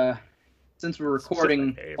since we're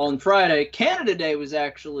recording on Friday. Canada Day was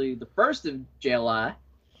actually the 1st of July.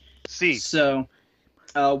 See. So,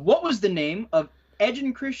 what was the name of Edge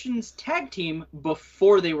and Christian's tag team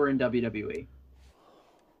before they were in WWE?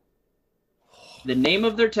 The name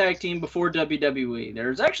of their tag team before WWE.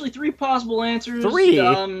 There's actually 3 possible answers.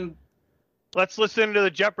 3? Let's listen to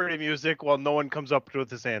the Jeopardy music while no one comes up with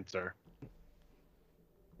this answer.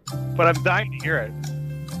 But I'm dying to hear it.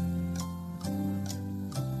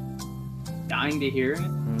 Dying to hear it?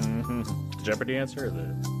 Mm-hmm. Jeopardy answer?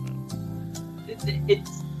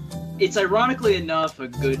 It's ironically enough a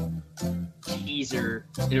good teaser,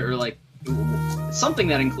 or like something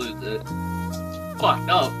that includes it. It's fucked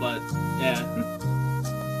up, but yeah.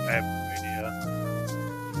 I have no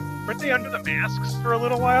idea. Weren't they under the masks for a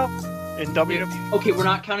little while in WWE? Okay, we're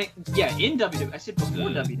not counting. Yeah, in WWE. I said before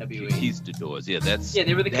WWE. Conquistadors. Yeah, that's. Yeah,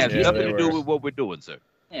 they were the That has Conquistadors. nothing to do with what we're doing, sir.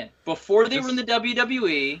 Yeah, before they were in the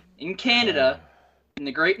WWE in Canada, in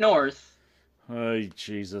the Great North. Oh,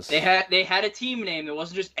 Jesus. They had a team name. It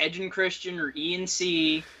wasn't just Edge and Christian or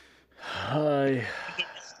E&C. In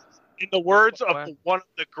the words of one of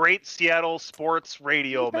the great Seattle sports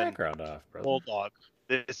radio men, background off, brother. Bulldog,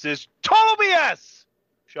 this is total BS.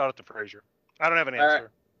 Shout out to Frazier. I don't have an answer. All right.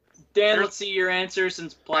 Dan, let's see your answer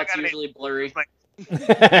since Platt's usually blurry.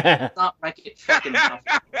 Not Wreck-It fucking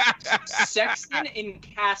Sexton and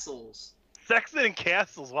Castles. Sexton and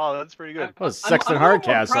Castles. Wow, that's pretty good. Sexton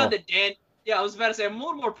Hardcastle. Proud that Dan. Yeah, I was about to say I'm a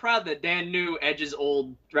little more proud that Dan knew Edge's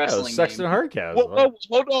old wrestling Sexton name. Hardcastle. Whoa,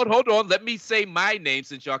 hold on. Let me say my name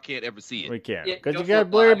since y'all can't ever see it. We can't. Yeah, Because go you for got a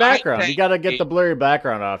it, blurry Platt. background. You got to get the blurry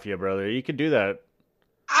background off you, brother. You can do that.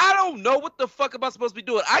 I don't know what the fuck am I supposed to be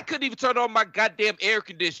doing. I couldn't even turn on my goddamn air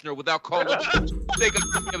conditioner without calling take a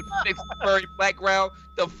blurry background.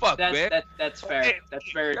 The fuck, man? That's fair.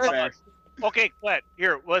 That's very fair. Okay, Clint,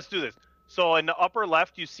 here, let's do this. So in the upper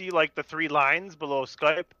left, you see like the 3 lines below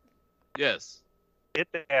Skype. Yes. Hit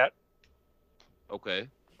that. Okay.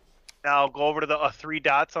 Now go over to the 3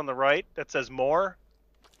 dots on the right that says more.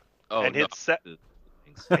 Oh, and hit set.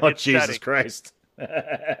 Oh, Jesus settings. Christ.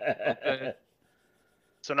 Okay.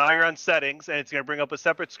 So now you're on settings, and it's going to bring up a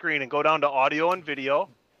separate screen and go down to audio and video.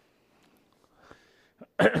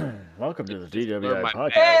 Welcome to the DWI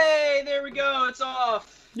podcast. Hey, there we go. It's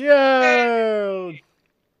off. Yo!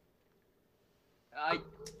 I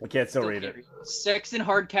can't still read it. Sexton,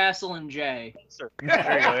 Hardcastle, and Jay.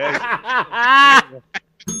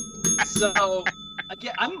 So,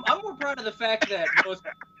 again, I'm more proud of the fact that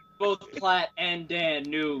both Platt and Dan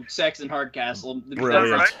knew Sexton, Hardcastle.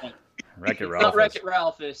 Brilliant. Wreck-It Ralphus. Not Wreck-It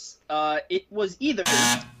Ralphus. It was either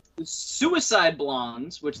Suicide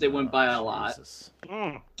Blondes, which they went by a lot,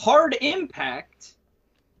 Hard Impact,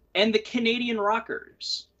 and the Canadian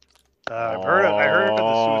Rockers. I heard of the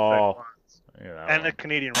Suicide Blondes. And the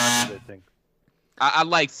Canadian Rockers, I think. I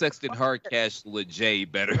like Sexton Hardcastle and Jay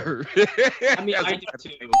better. I mean, I do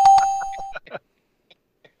too.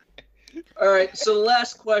 All right, so the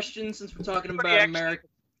last question, since we're talking about America.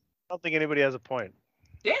 I don't think anybody has a point.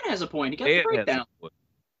 Dan has a point. He got the breakdown.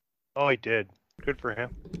 Oh, he did. Good for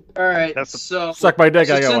him. All right, Suck my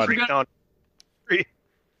dick, I got one.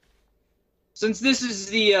 Since this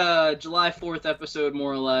is the July 4th episode,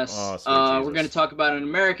 more or less, we're going to talk about an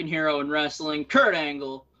American hero in wrestling, Kurt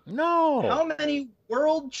Angle. No. How many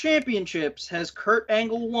world championships has Kurt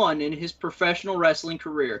Angle won in his professional wrestling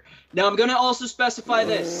career? Now, I'm going to also specify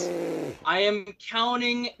this. I am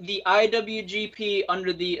counting the IWGP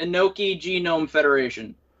under the Inoki Genome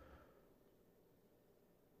Federation.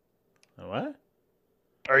 What?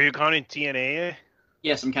 Are you counting TNA?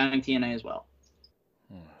 Yes, I'm counting TNA as well.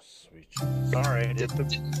 All right.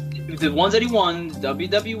 The ones that he won,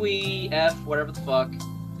 WWE, F, whatever the fuck,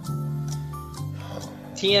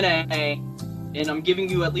 TNA, and I'm giving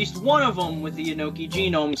you at least one of them with the Inoki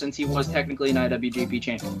Genome since he was technically an IWGP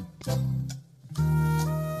champion.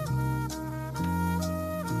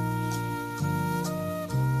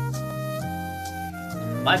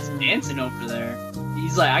 Let's dancing over there.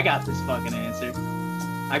 He's like, I got this fucking answer.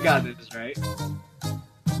 I got this right.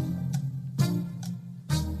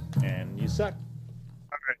 And you suck.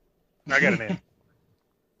 All right. I got an answer.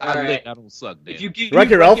 I don't suck, Dan. If you give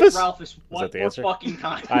Wreck-It Ralphus? Ralphus one the more answer? fucking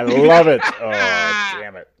time. I love it. Oh,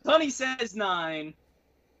 damn it. Tony says 9.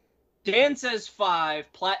 Dan says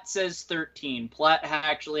 5. Platt says 13. Platt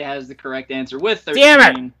actually has the correct answer with 13.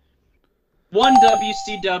 Damn it! 1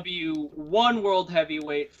 WCW, 1 World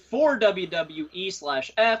Heavyweight, 4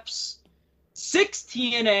 WWE/Fs, 6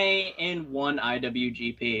 TNA, and 1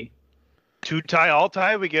 IWGP. 2 tie, all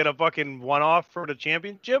tie. We get a fucking 1-off for the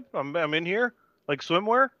championship. I'm in here like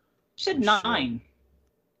swimwear. You said 9.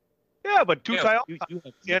 Yeah, but 2 Yeah, tie, all you- tie. you have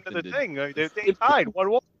At the end of the something thing. They tied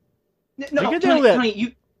 1-1. No, You get Tony, that- Tony,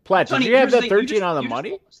 you. Platt, Tony, did you have here's the that thing, 13 on the you just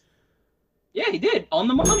money? lost. Yeah, he did on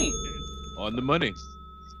the money. On the money.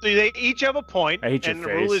 So they each have a point, I hate your and the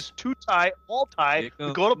rule face. is 2 tie, all tie. Here We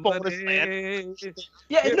comes go to the bonus money. land.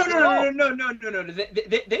 Yeah, Here no. we go.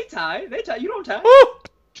 They tie. They tie. You don't tie.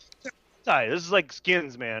 Tie. This is like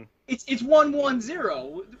skins, man. It's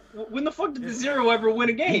 1-1-0. When the fuck did the 0 ever win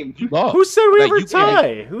a game? Who said we Like, ever you tie?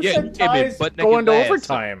 can't- Who yeah, said you came in ties butt-naked going to last, so-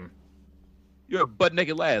 overtime? You're a butt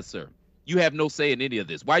naked lad, sir. You have no say in any of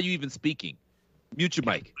this. Why are you even speaking? Mute your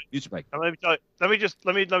mic. Mute your mic. Now, let me tell you. Let me just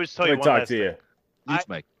tell Let you me one talk last to thing. you. Mute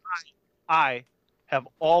your mic. I have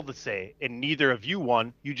all the say, and neither of you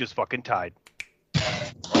won. You just fucking tied.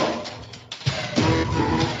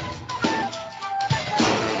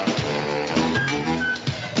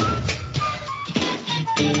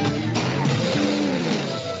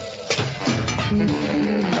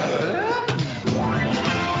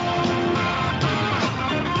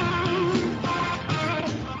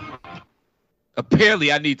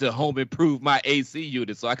 Apparently, I need to home improve my AC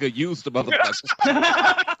unit so I could use the motherfucker.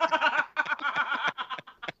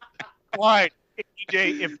 All right,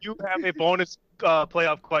 DJ, if you have a bonus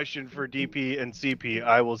playoff question for DP and CP,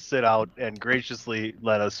 I will sit out and graciously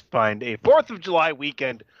let us find a 4th of July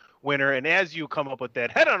weekend winner. And as you come up with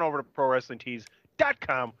that, head on over to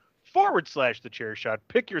ProWrestlingTees.com/thechairshot.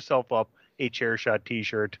 Pick yourself up a Chairshot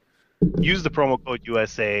t-shirt. Use the promo code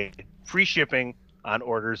USA. Free shipping on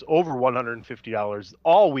orders over $150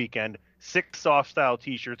 all weekend. 6 soft style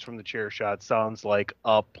t-shirts from the Chairshot. Sounds like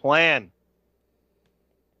a plan.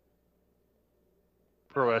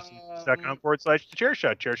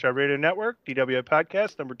 ProWrestling.com/thechairshot. Chairshot Radio Network, DWI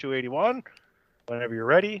Podcast, number 281. Whenever you're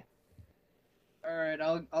ready. All right,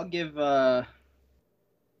 I'll give For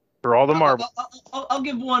all the marbles. I'll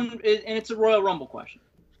give one, and it's a Royal Rumble question.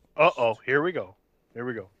 Uh-oh, here we go.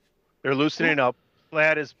 They're loosening up.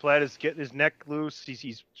 Platt is getting his neck loose.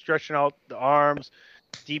 He's stretching out the arms.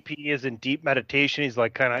 DP is in deep meditation. He's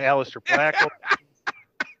like kind of Aleister Black.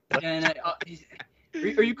 And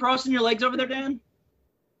are you crossing your legs over there, Dan?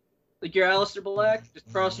 Like you're Aleister Black,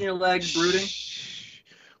 just crossing your legs, brooding.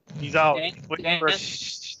 He's out. Dan, Waiting for-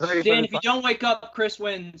 Dan, if you don't wake up, Chris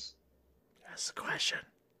wins. That's the question.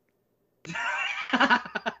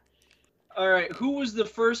 All right, who was the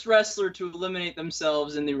first wrestler to eliminate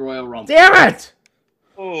themselves in the Royal Rumble? Damn it!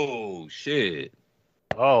 Oh shit!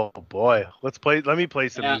 Oh boy, let me play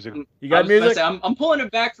some music. You got music? I'm pulling it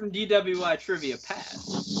back from DWI Trivia Pass.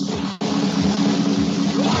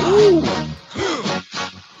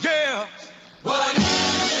 Yeah.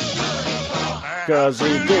 Cause he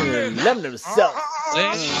didn't limit himself.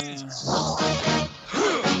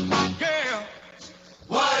 Yeah.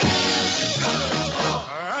 What?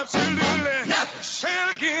 Absolutely. Say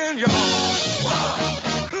it again, y'all.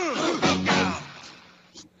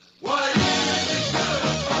 What?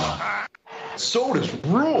 Sodas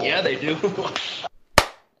rule. Yeah, they do.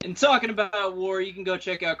 And talking about war, you can go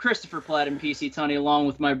check out Christopher Platt and PC Tunney along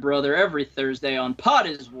with my brother every Thursday on Pod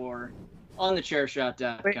is War on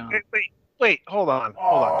thechairshot.com. Wait, hold on.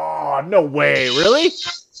 Oh, no way. Really?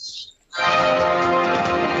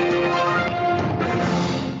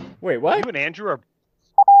 Wait, what? You and Andrew are...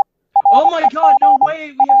 Oh my god, no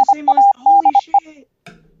way. We have the same list. Holy shit.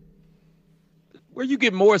 Where you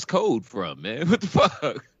get Morse code from, man? What the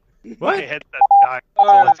fuck? What? My headset's dying.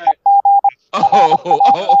 All right. Oh.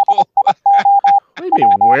 What do you mean,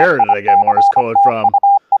 where did I get Morse code from?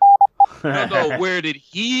 No, where did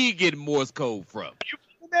he get Morse code from? You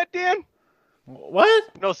play that, Dan? What?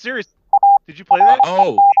 No, seriously. Did you play that?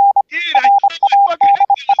 Oh. Dude, I thought my fucking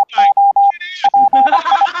headset was dying.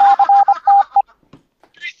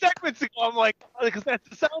 3 segments ago, I'm like, because that's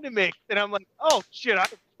the sound it makes. And I'm like, oh, shit, I'm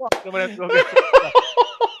going to have to go get some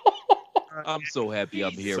I'm so happy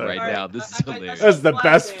I'm here Sorry. right now. This is hilarious. That's the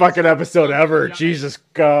best fucking episode ever. Jesus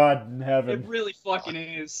God in heaven. It really fucking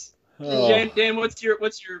is. Oh. Dan, what's your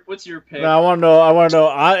pick? No, I want to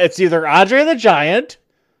know. It's either Andre the Giant,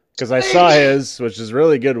 because I saw his, which is a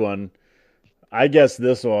really good one. I guess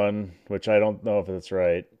this one, which I don't know if it's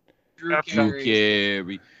right. Drew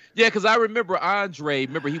Carey. Yeah, because I remember Andre.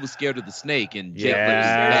 Remember he was scared of the snake and Jake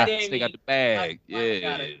Yeah. let the snake out the bag.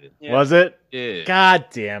 Yeah. Was it? Yeah. God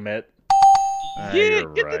damn it. Yeah,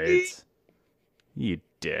 You're get the right. You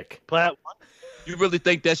dick. Platt. You really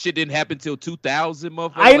think that shit didn't happen till 2000,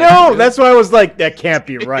 motherfucker? I know. That's why I was like, that can't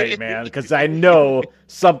be right, man. Because I know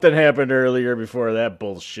something happened earlier before that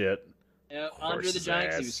bullshit. Yeah, Andre the Horse's Giant,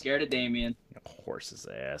 'cause he ass. was scared of Damien. Horse's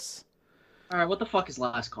ass. All right, what the fuck is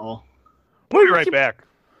last call? We'll be right back.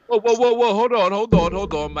 Whoa! Hold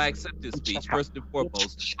on. My acceptance speech. First and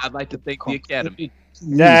foremost, I'd like to thank the Academy.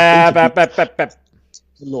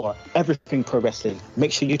 Galore, everything pro wrestling.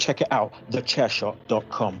 Make sure you check it out.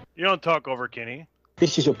 TheChairShot.com. You don't talk over Kenny.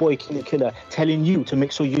 This is your boy King Killer telling you to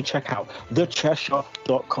make sure you check out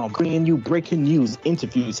TheChairShot.com. Bringing you breaking news,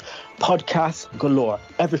 interviews, podcasts galore,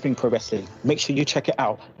 everything pro wrestling. Make sure you check it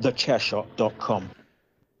out. TheChairShot.com.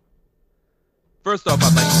 First off,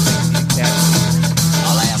 I'd like to thank the Academy.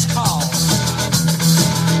 A last call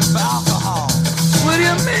for alcohol. What do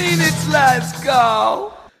you mean it's last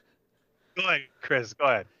call? Go ahead, Chris. Go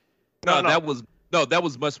ahead. No, that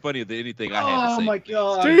was much funnier than anything I had to say. Oh my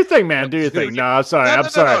god. Do your thing, man. Do your thing. No, I'm sorry. I'm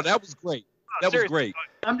sorry. No, that was great. That was great.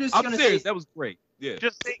 I'm serious. say, that was great. Yeah.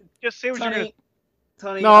 Just say what you're gonna.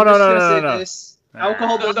 Tony, No. This.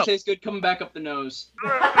 Alcohol doesn't taste good coming back up the nose.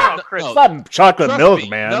 Chris. It's not chocolate Trust milk, me,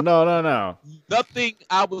 man. No. Nothing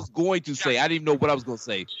I was going to say. I didn't even know what I was going to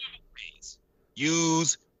say.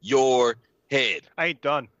 Use your head. I ain't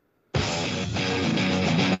done.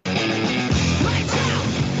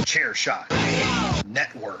 Chair Shot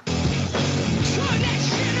Network.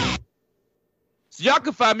 So y'all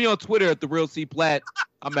can find me on Twitter at @TheRealCPlat.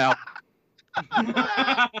 I'm out.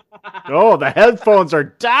 Oh, the headphones are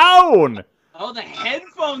down. Oh, the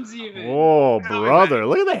headphones even. Oh, brother.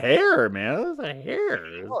 Look at the hair, man. Look at the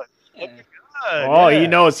hair. Yeah. Oh, he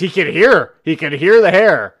knows. He can hear. He can hear the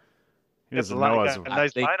hair. He doesn't know us. A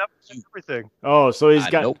nice lineup and everything. Oh, so he's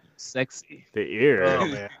got sexy. The ear. Oh,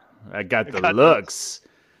 man. I got the looks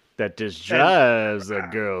that just drives the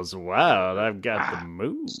girls wild. I've got the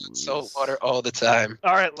moves. Salt water all the time.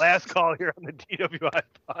 All right, last call here on the DWI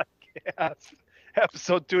podcast,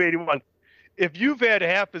 episode 281. If you've had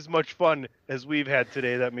half as much fun as we've had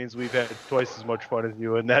today, that means we've had twice as much fun as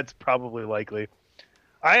you, and that's probably likely.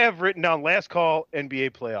 I have written down last call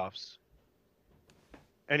NBA playoffs.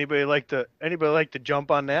 Anybody like to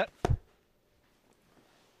jump on that?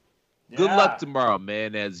 Good luck tomorrow,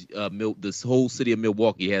 man, as this whole city of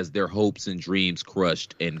Milwaukee has their hopes and dreams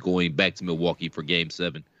crushed and going back to Milwaukee for Game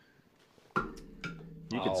 7.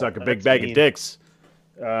 You can suck a big bag of dicks.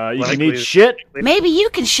 You can Likely. eat shit. Maybe you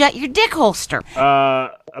can shut your dick holster.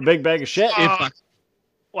 A big bag of shit.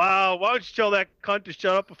 Wow, why don't you tell that cunt to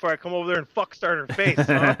shut up before I come over there and fuck start her face?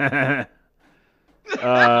 Huh?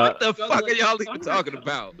 What the fuck are y'all even talking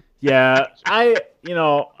about? Yeah, I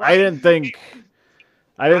didn't think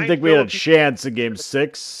we had a chance in Game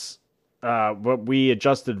 6, but we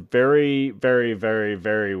adjusted very, very, very,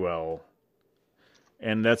 very well,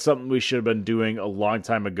 and that's something we should have been doing a long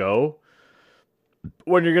time ago.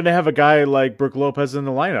 When you're going to have a guy like Brook Lopez in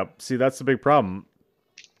the lineup, see, that's the big problem.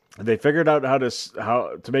 They figured out how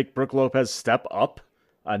to make Brook Lopez step up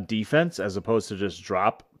on defense as opposed to just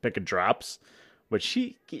picking drops, which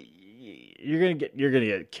you're gonna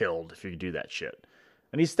get killed if you do that shit.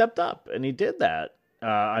 And he stepped up and he did that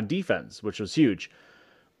on defense, which was huge.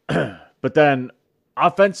 But then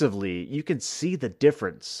offensively, you can see the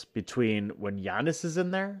difference between when Giannis is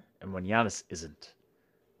in there and when Giannis isn't.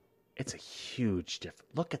 It's a huge difference.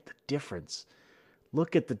 Look at the difference.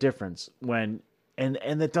 Look at the difference when, and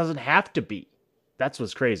it doesn't have to be. That's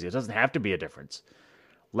what's crazy. It doesn't have to be a difference.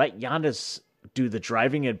 Let Giannis do the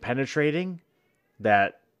driving and penetrating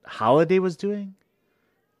that Holiday was doing,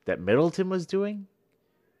 that Middleton was doing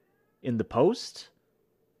in the post.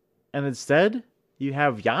 And instead, you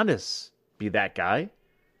have Giannis be that guy.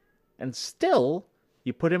 And still,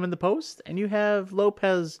 you put him in the post and you have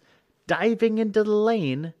Lopez diving into the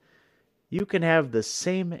lane. You can have the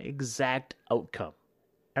same exact outcome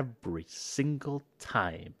every single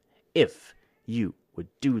time if you would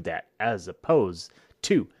do that, as opposed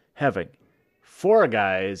to having 4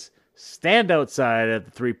 guys stand outside at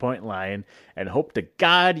the 3-point line and hope to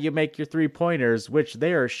God you make your 3-pointers, which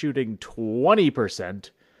they are shooting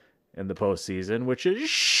 20% in the postseason, which is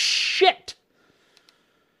shit.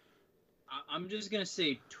 I'm just going to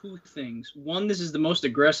say 2 things. One, this is the most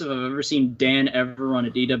aggressive I've ever seen Dan ever on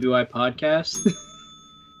a DWI podcast.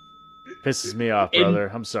 Pisses me off,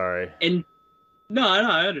 brother. I'm sorry. And no,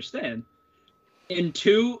 I understand. And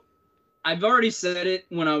 2, I've already said it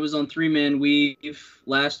when I was on 3-Man Weave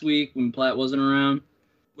last week when Platt wasn't around.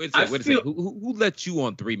 Wait a second. Who let you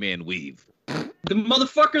on 3-Man Weave? The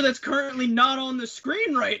motherfucker that's currently not on the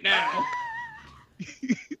screen right now.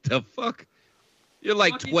 The fuck? You're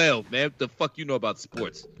like 12, man. What the fuck you know about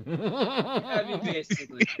sports? I mean,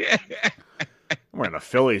 basically. I'm wearing a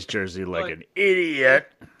Phillies jersey like an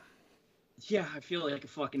idiot. Yeah, I feel like a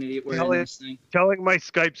fucking idiot wearing this thing. Telling my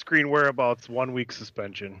Skype screen whereabouts, 1 week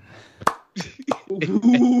suspension.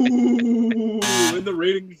 Ooh, and the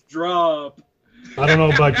ratings drop. I don't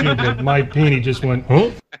know about you, but my peenie just went,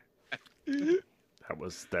 huh?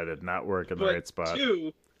 That did not work in the But right spot.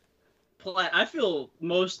 two, I feel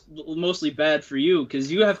mostly bad for you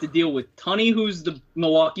because you have to deal with Tunney, who's the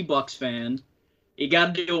Milwaukee Bucks fan. You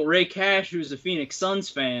got to deal with Ray Cash, who's the Phoenix Suns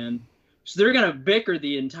fan. So they're gonna bicker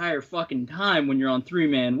the entire fucking time when you're on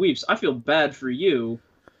 3-man weeps. I feel bad for you.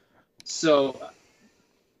 So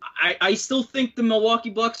I still think the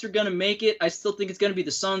Milwaukee Bucks are gonna make it. I still think it's gonna be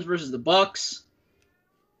the Suns versus the Bucks.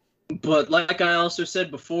 But like I also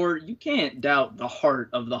said before, you can't doubt the heart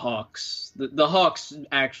of the Hawks. The Hawks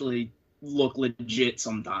actually look legit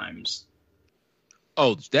sometimes.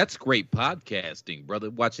 Oh, that's great podcasting,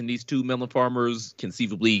 brother. Watching these two melon farmers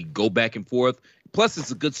conceivably go back and forth. Plus,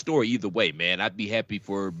 it's a good story either way, man. I'd be happy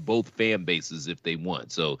for both fan bases if they won.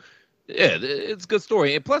 So, yeah, it's a good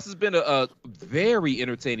story. And plus, it's been a very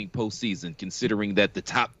entertaining postseason, considering that the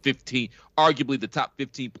top 15, arguably the top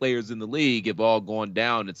 15 players in the league have all gone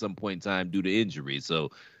down at some point in time due to injury.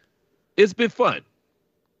 So, it's been fun.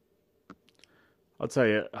 I'll tell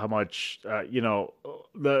you how much, one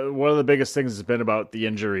of the biggest things has been about the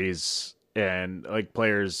injuries and like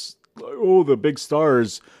players. Oh, the big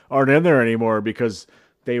stars aren't in there anymore because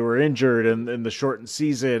they were injured in the shortened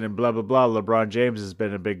season and blah, blah, blah. LeBron James has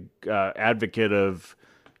been a big advocate of,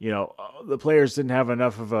 the players didn't have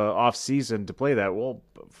enough of a off season to play that. Well,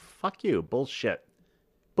 fuck you. Bullshit.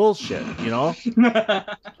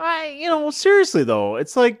 Seriously though,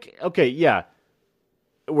 it's like, okay, yeah,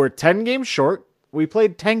 we're 10 games short. We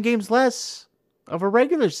played 10 games less of a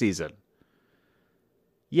regular season.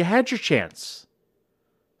 You had your chance.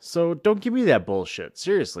 So don't give me that bullshit.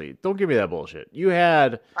 Seriously, don't give me that bullshit. You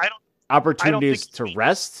had opportunities to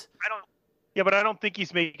rest. But I don't think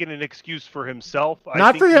he's making an excuse for himself.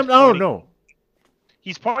 Not for him. No.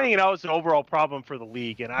 He's pointing it out as an overall problem for the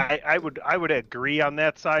league, and I would agree on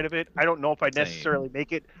that side of it. I don't know if I'd necessarily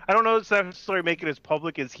make it. I don't know if I'd necessarily make it as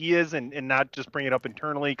public as he is, and not just bring it up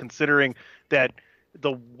internally, considering that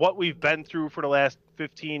what we've been through for the last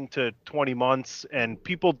 15 to 20 months, and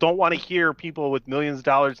people don't want to hear people with millions of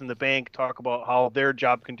dollars in the bank talk about how their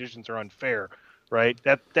job conditions are unfair, right?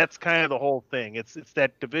 That's kind of the whole thing. It's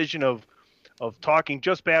that division of talking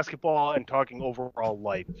just basketball and talking overall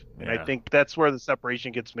life. And I think that's where the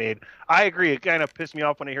separation gets made. I agree. It kind of pissed me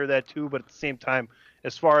off when I hear that too, but at the same time,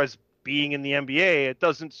 as far as being in the NBA, it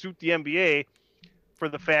doesn't suit the NBA for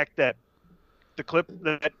the fact that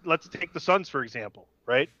let's take the Suns, for example,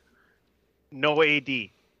 right? No AD.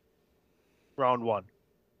 Round 1.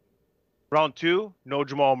 Round 2, no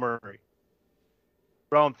Jamal Murray.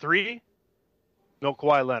 Round 3, no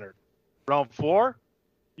Kawhi Leonard. Round 4,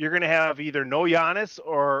 you're going to have either no Giannis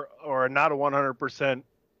or not a 100%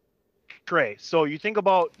 Trey. So you think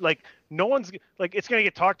about, no one's, it's going to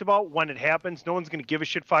get talked about when it happens. No one's going to give a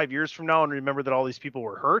shit 5 years from now and remember that all these people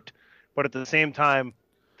were hurt. But at the same time,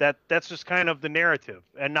 that's just kind of the narrative.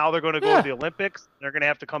 And now they're going to go to the Olympics. They're going to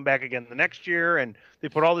have to come back again the next year, and they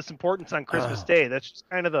put all this importance on Christmas Day. That's just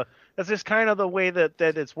kind of the way that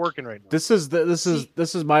it's working right now. This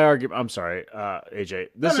is my argument. I'm sorry, AJ.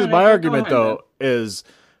 This is my argument though, is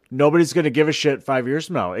nobody's going to give a shit 5 years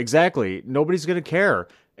from now. Exactly. Nobody's going to care,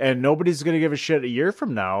 and nobody's going to give a shit a year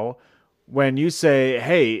from now when you say,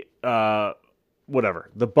 "Hey, whatever.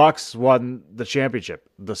 The Bucks won the championship.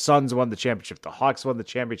 The Suns won the championship. The Hawks won the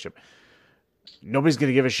championship." Nobody's going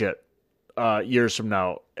to give a shit years from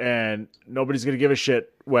now. And nobody's going to give a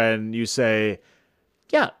shit when you say,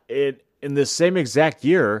 yeah, in this same exact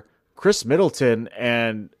year, Chris Middleton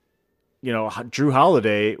and, Drew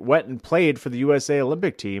Holiday went and played for the USA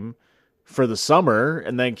Olympic team for the summer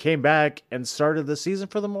and then came back and started the season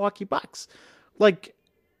for the Milwaukee Bucks.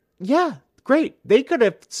 Yeah, great. They could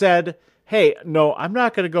have said, hey, no, I'm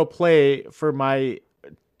not going to go play for my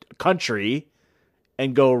country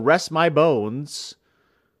and go rest my bones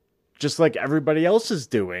just like everybody else is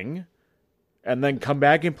doing and then come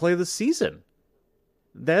back and play the season.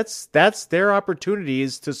 That's their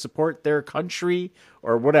opportunities to support their country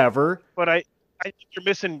or whatever. But I think you're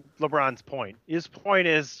missing LeBron's point. His point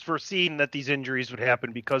is foreseeing that these injuries would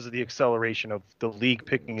happen because of the acceleration of the league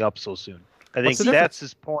picking up so soon. I think that's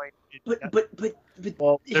his point. But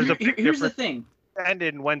there's here's the thing.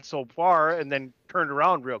 Ended and went so far and then turned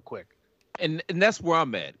around real quick. And that's where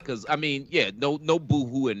I'm at, because no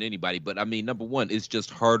boo-hooing anybody, but number one, it's just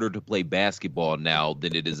harder to play basketball now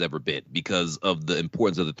than it has ever been because of the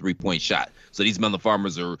importance of the 3-point shot. So these melon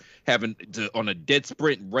farmers are having to, on a dead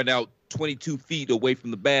sprint, run out 22 feet away from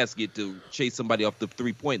the basket to chase somebody off the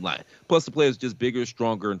 3-point line. Plus, the players just bigger,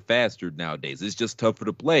 stronger, and faster nowadays. It's just tougher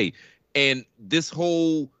to play. And this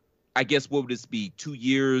whole I guess what would this be? 2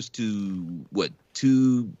 years to what?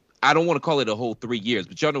 I don't want to call it a whole 3 years,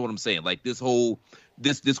 but y'all know what I'm saying. Like this whole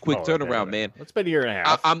this quick turnaround, man. It's been a year and a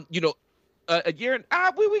half. I'm a year and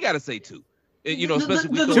we got to say 2.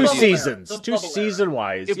 Especially two seasons, season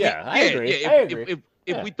wise. I agree.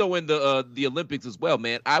 If we throw in the Olympics as well,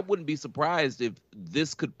 man, I wouldn't be surprised if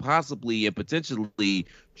this could possibly and potentially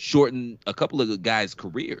shorten a couple of guys'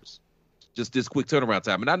 careers. Just this quick turnaround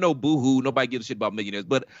time. And I know boo-hoo, nobody gives a shit about millionaires,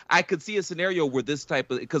 but I could see a scenario where this type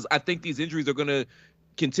of, because I think these injuries are going to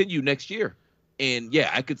continue next year. And yeah,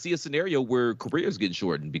 I could see a scenario where careers getting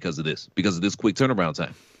shortened because of this quick turnaround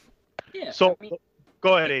time. Yeah. So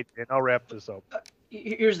go ahead, Adrian. I'll wrap this up.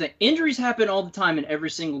 Here's the injuries happen all the time in every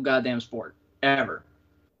single goddamn sport ever.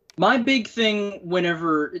 My big thing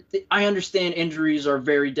whenever I understand injuries are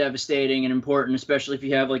very devastating and important, especially if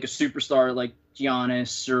you have like a superstar like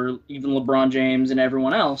Giannis or even LeBron James and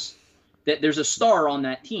everyone else, that there's a star on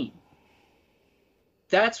that team.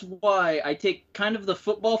 That's why I take kind of the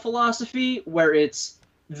football philosophy where it's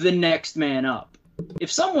the next man up.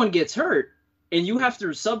 If someone gets hurt and you have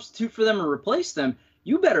to substitute for them or replace them,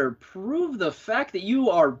 you better prove the fact that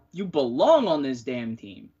you belong on this damn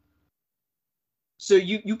team. So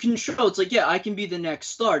you can show, it's like, yeah, I can be the next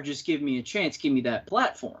star. Just give me a chance. Give me that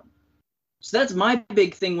platform. So that's my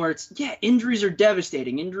big thing where it's, yeah, injuries are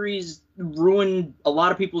devastating. Injuries ruin a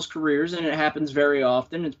lot of people's careers, and it happens very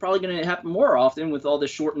often. It's probably going to happen more often with all the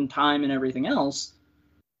shortened time and everything else.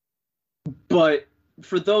 But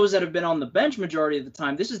for those that have been on the bench majority of the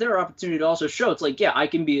time, this is their opportunity to also show, it's like, yeah, I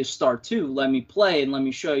can be a star too. Let me play and let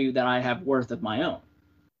me show you that I have worth of my own.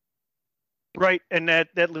 Right, and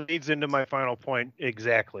that leads into my final point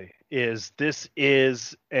exactly, is this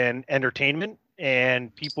is an entertainment,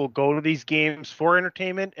 and people go to these games for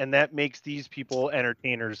entertainment, and that makes these people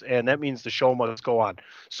entertainers, and that means the show must go on.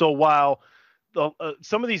 So while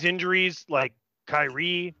some of these injuries, like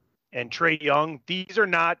Kyrie and Trae Young, these are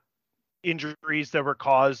not injuries that were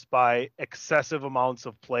caused by excessive amounts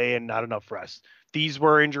of play and not enough rest. These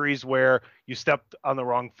were injuries where you stepped on the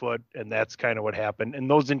wrong foot, and that's kind of what happened, and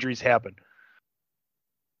those injuries happen.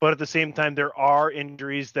 But at the same time, there are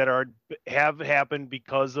injuries that have happened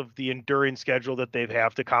because of the enduring schedule that they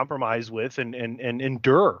have to compromise with and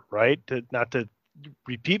endure, right? Not to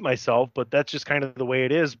repeat myself, but that's just kind of the way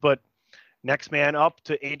it is. But next man up,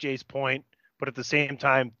 to AJ's point, but at the same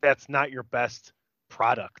time, that's not your best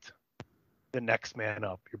product, the next man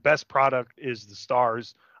up. Your best product is the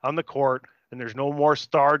stars on the court, and there's no more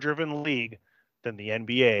star-driven league than the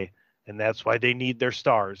NBA, and that's why they need their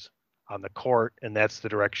stars on the court, and that's the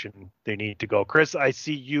direction they need to go. Chris, I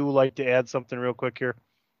see you like to add something real quick here.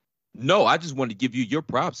 No, I just wanted to give you your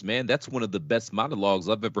props, man. That's one of the best monologues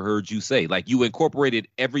I've ever heard you say. Like, you incorporated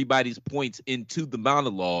everybody's points into the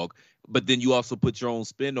monologue, but then you also put your own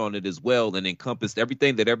spin on it as well and encompassed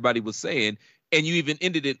everything that everybody was saying, and you even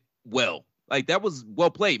ended it well. Like, that was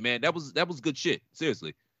well played, man. That was good shit.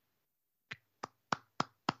 Seriously.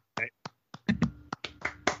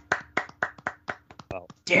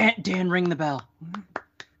 Dan, ring the bell.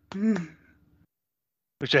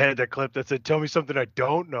 Wish I had that clip that said, "Tell me something I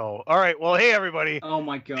don't know." All right. Well, hey, everybody. Oh,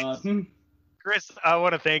 my God. Chris, I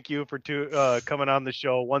want to thank you for coming on the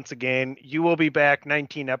show once again. You will be back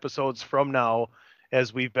 19 episodes from now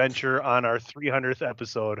as we venture on our 300th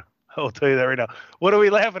episode. I'll tell you that right now. What are we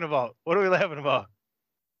laughing about?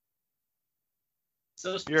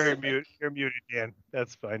 So You're muted, Dan.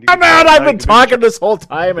 That's fine. I'm out. I've been talking this whole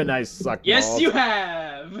time, and I suck. Yes, balls. you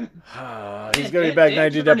have. He's gonna be back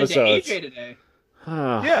 19 episodes. AJ today.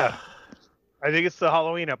 Yeah, I think it's the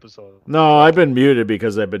Halloween episode. No, I've been muted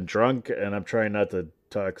because I've been drunk, and I'm trying not to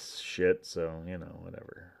talk shit. So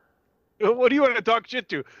whatever. What do you want to talk shit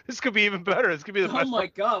to? This could be even better. This could be the best. Oh my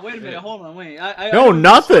God! Wait a minute. Hold on. Wait. No,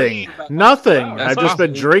 nothing. I've just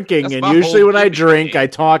been drinking, and usually when I drink, I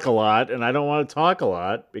talk a lot, and I don't want to talk a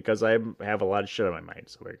lot because I have a lot of shit on my mind.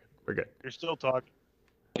 So we're good. You're still talking.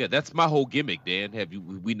 Yeah, that's my whole gimmick, Dan.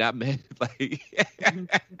 We not met? Like.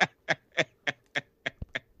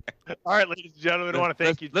 All right, ladies and gentlemen, I want to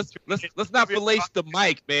thank you. Let's not fillet the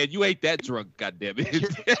mic, man. You ain't that drunk,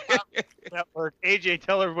 goddammit. Network. AJ,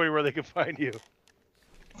 tell everybody where they can find you.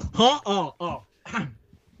 Oh. Let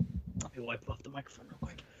me wipe off the microphone real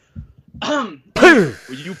quick.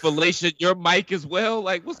 Were you fellation your mic as well?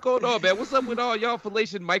 Like, what's going on, man? What's up with all y'all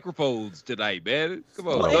fellation microphones tonight, man? Come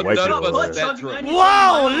on. None of us is that drunk.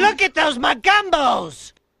 Whoa, look at those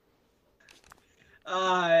Magumbos!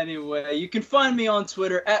 Anyway, you can find me on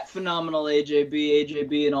Twitter at PhenomenalAJB,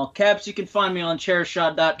 AJB in all caps. You can find me on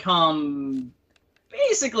Chairshot.com,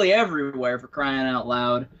 basically everywhere, for crying out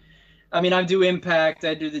loud. I mean, I do Impact,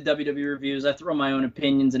 I do the WWE reviews, I throw my own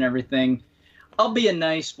opinions and everything. I'll be a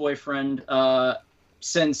nice boyfriend.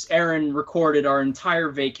 Since Erin recorded our entire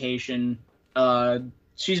vacation,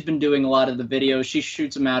 she's been doing a lot of the videos. She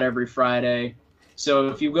shoots them out every Friday. So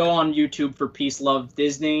if you go on YouTube for Peace Love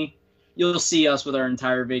Disney, you'll see us with our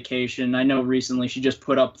entire vacation. I know recently she just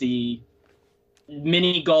put up the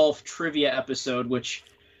mini golf trivia episode, which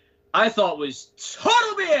I thought was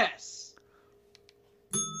total BS.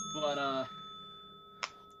 But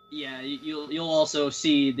yeah, you'll also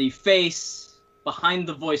see the face behind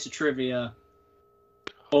the voice of trivia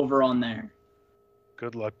over on there.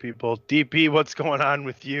 Good luck, people. DP, what's going on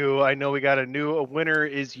with you? I know we got a winner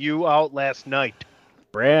is you out last night.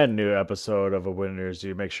 Brand new episode of A Winner Is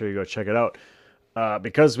You. Make sure you go check it out.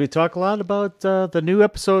 Because we talk a lot about the new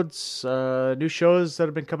episodes, new shows that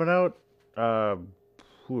have been coming out.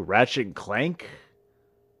 Ratchet and Clank.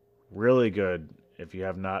 Really good. If you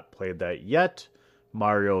have not played that yet.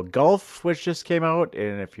 Mario Golf, which just came out.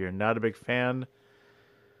 And if you're not a big fan,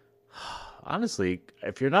 honestly,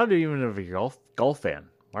 if you're not even a golf fan,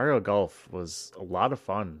 Mario Golf was a lot of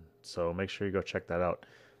fun. So make sure you go check that out.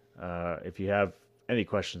 If you have any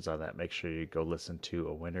questions on that, make sure you go listen to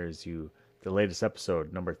A Winner Is You, the latest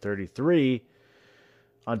episode, number 33,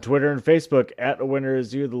 on Twitter and Facebook at A Winner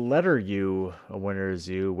Is You, the letter U, A Winner Is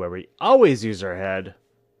You, where we always use our head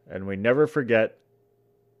and we never forget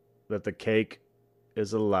that the cake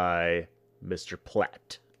is a lie, Mr.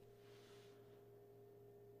 Platt.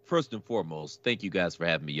 First and foremost, thank you guys for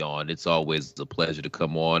having me on. It's always a pleasure to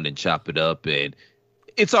come on and chop it up, and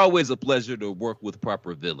it's always a pleasure to work with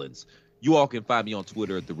proper villains. You all can find me on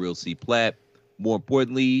Twitter at @TheRealCPlatt. More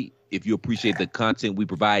importantly, if you appreciate the content we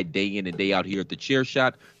provide day in and day out here at The Chair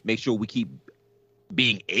Shot, make sure we keep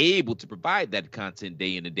being able to provide that content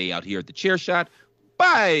day in and day out here at The Chair Shot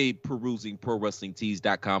by perusing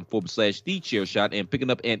ProWrestlingTees.com/TheChairShot and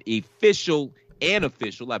picking up an official,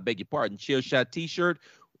 I beg your pardon, Chair Shot t-shirt.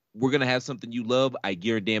 We're going to have something you love. I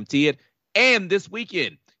guarantee it. And this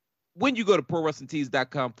weekend, when you go to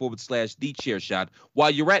ProWrestlingTees.com/TheChairShot, while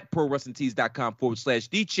you're at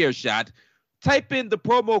ProWrestlingTees.com/TheChairShot, type in the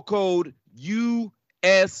promo code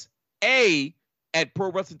USA at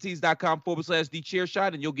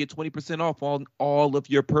ProWrestlingTees.com/TheChairShot, and you'll get 20% off on all of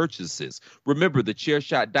your purchases. Remember,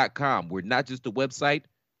 TheChairShot.com. We're not just a website,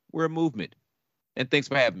 we're a movement. And thanks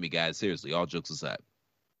for having me, guys. Seriously, all jokes aside.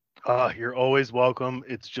 You're always welcome.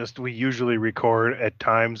 It's just we usually record at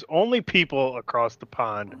times. Only people across the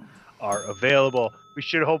pond are available. We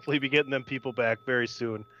should hopefully be getting them people back very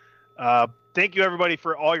soon. Thank you, everybody,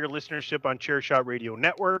 for all your listenership on Chairshot Radio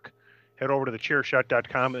Network. Head over to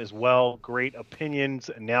thechairshot.com as well. Great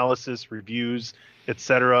opinions, analysis, reviews,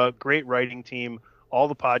 etc. Great writing team. All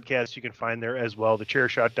the podcasts you can find there as well.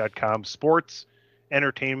 Thechairshot.com. Sports,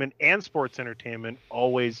 entertainment, and sports entertainment.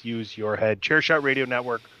 Always use your head. Chairshot Radio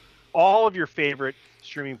Network. All of your favorite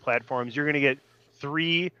streaming platforms. You're going to get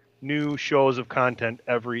 3 new shows of content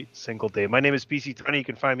every single day. My name is PC Tunney. You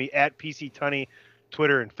can find me at PC Tunney,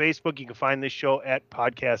 Twitter and Facebook. You can find this show at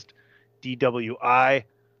Podcast DWI.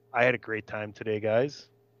 I had a great time today, guys.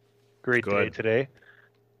 Great day today.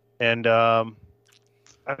 And I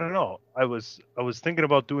don't know. I was thinking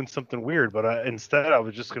about doing something weird, but instead I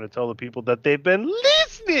was just going to tell the people that they've been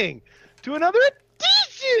listening to another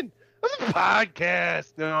edition of the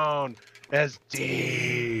podcast known as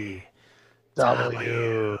DWI.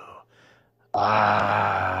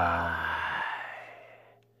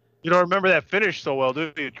 You don't remember that finish so well,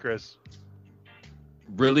 do you, Chris?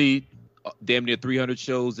 Really? Damn near 300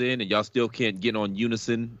 shows in, and y'all still can't get on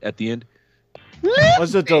unison at the end?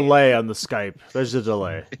 There's a delay on the Skype. There's a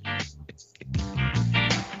delay.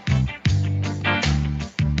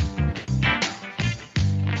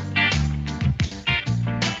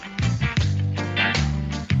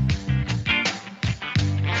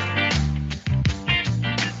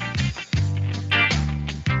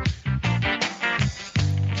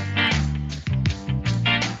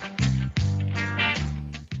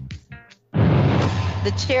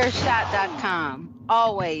 TheChairShot.com.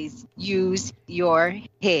 Always use your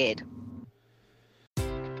head.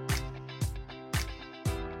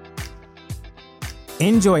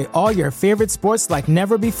 Enjoy all your favorite sports like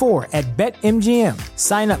never before at BetMGM.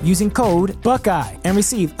 Sign up using code Buckeye and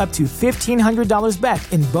receive up to $1,500 back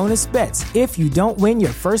in bonus bets if you don't win your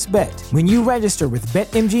first bet. When you register with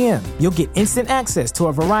BetMGM, you'll get instant access to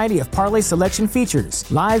a variety of parlay selection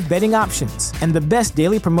features, live betting options, and the best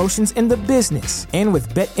daily promotions in the business. And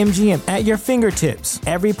with BetMGM at your fingertips,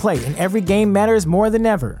 every play and every game matters more than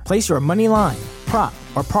ever. Place your money line, prop,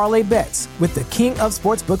 or parlay bets with the king of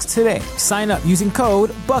sportsbooks today. Sign up using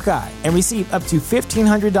code Buckeye and receive up to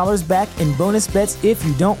 $1,500 back in bonus bets if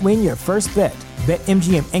you don't win your first bet.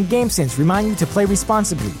 BetMGM and GameSense remind you to play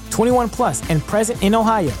responsibly. 21 plus and present in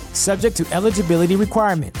Ohio, subject to eligibility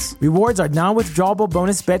requirements. Rewards are non-withdrawable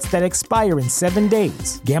bonus bets that expire in 7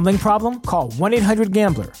 days. Gambling problem? Call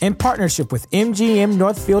 1-800-GAMBLER. In partnership with MGM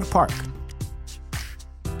Northfield Park.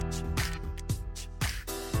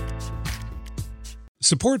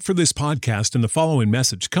 Support for this podcast and the following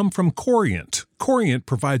message come from Corient. Corient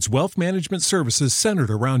provides wealth management services centered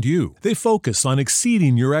around you. They focus on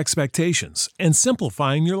exceeding your expectations and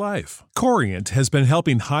simplifying your life. Corient has been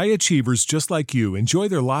helping high achievers just like you enjoy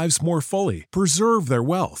their lives more fully, preserve their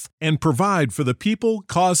wealth, and provide for the people,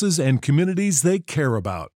 causes, and communities they care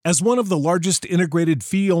about. As one of the largest integrated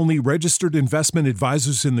fee-only registered investment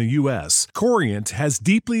advisors in the U.S., Corient has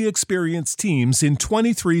deeply experienced teams in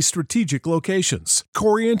 23 strategic locations.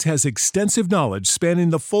 Corient has extensive knowledge spanning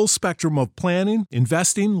the full spectrum of planning,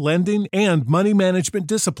 investing, lending, and money management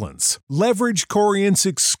disciplines. Leverage Corient's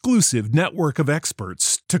exclusive network of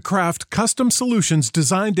experts to craft custom solutions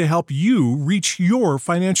designed to help you reach your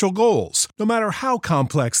financial goals, no matter how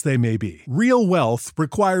complex they may be. Real wealth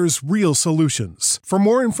requires real solutions. For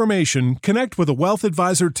more information, connect with a wealth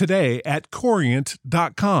advisor today at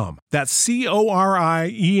Corient.com. That's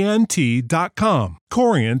Corient.com.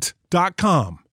 Corient.com.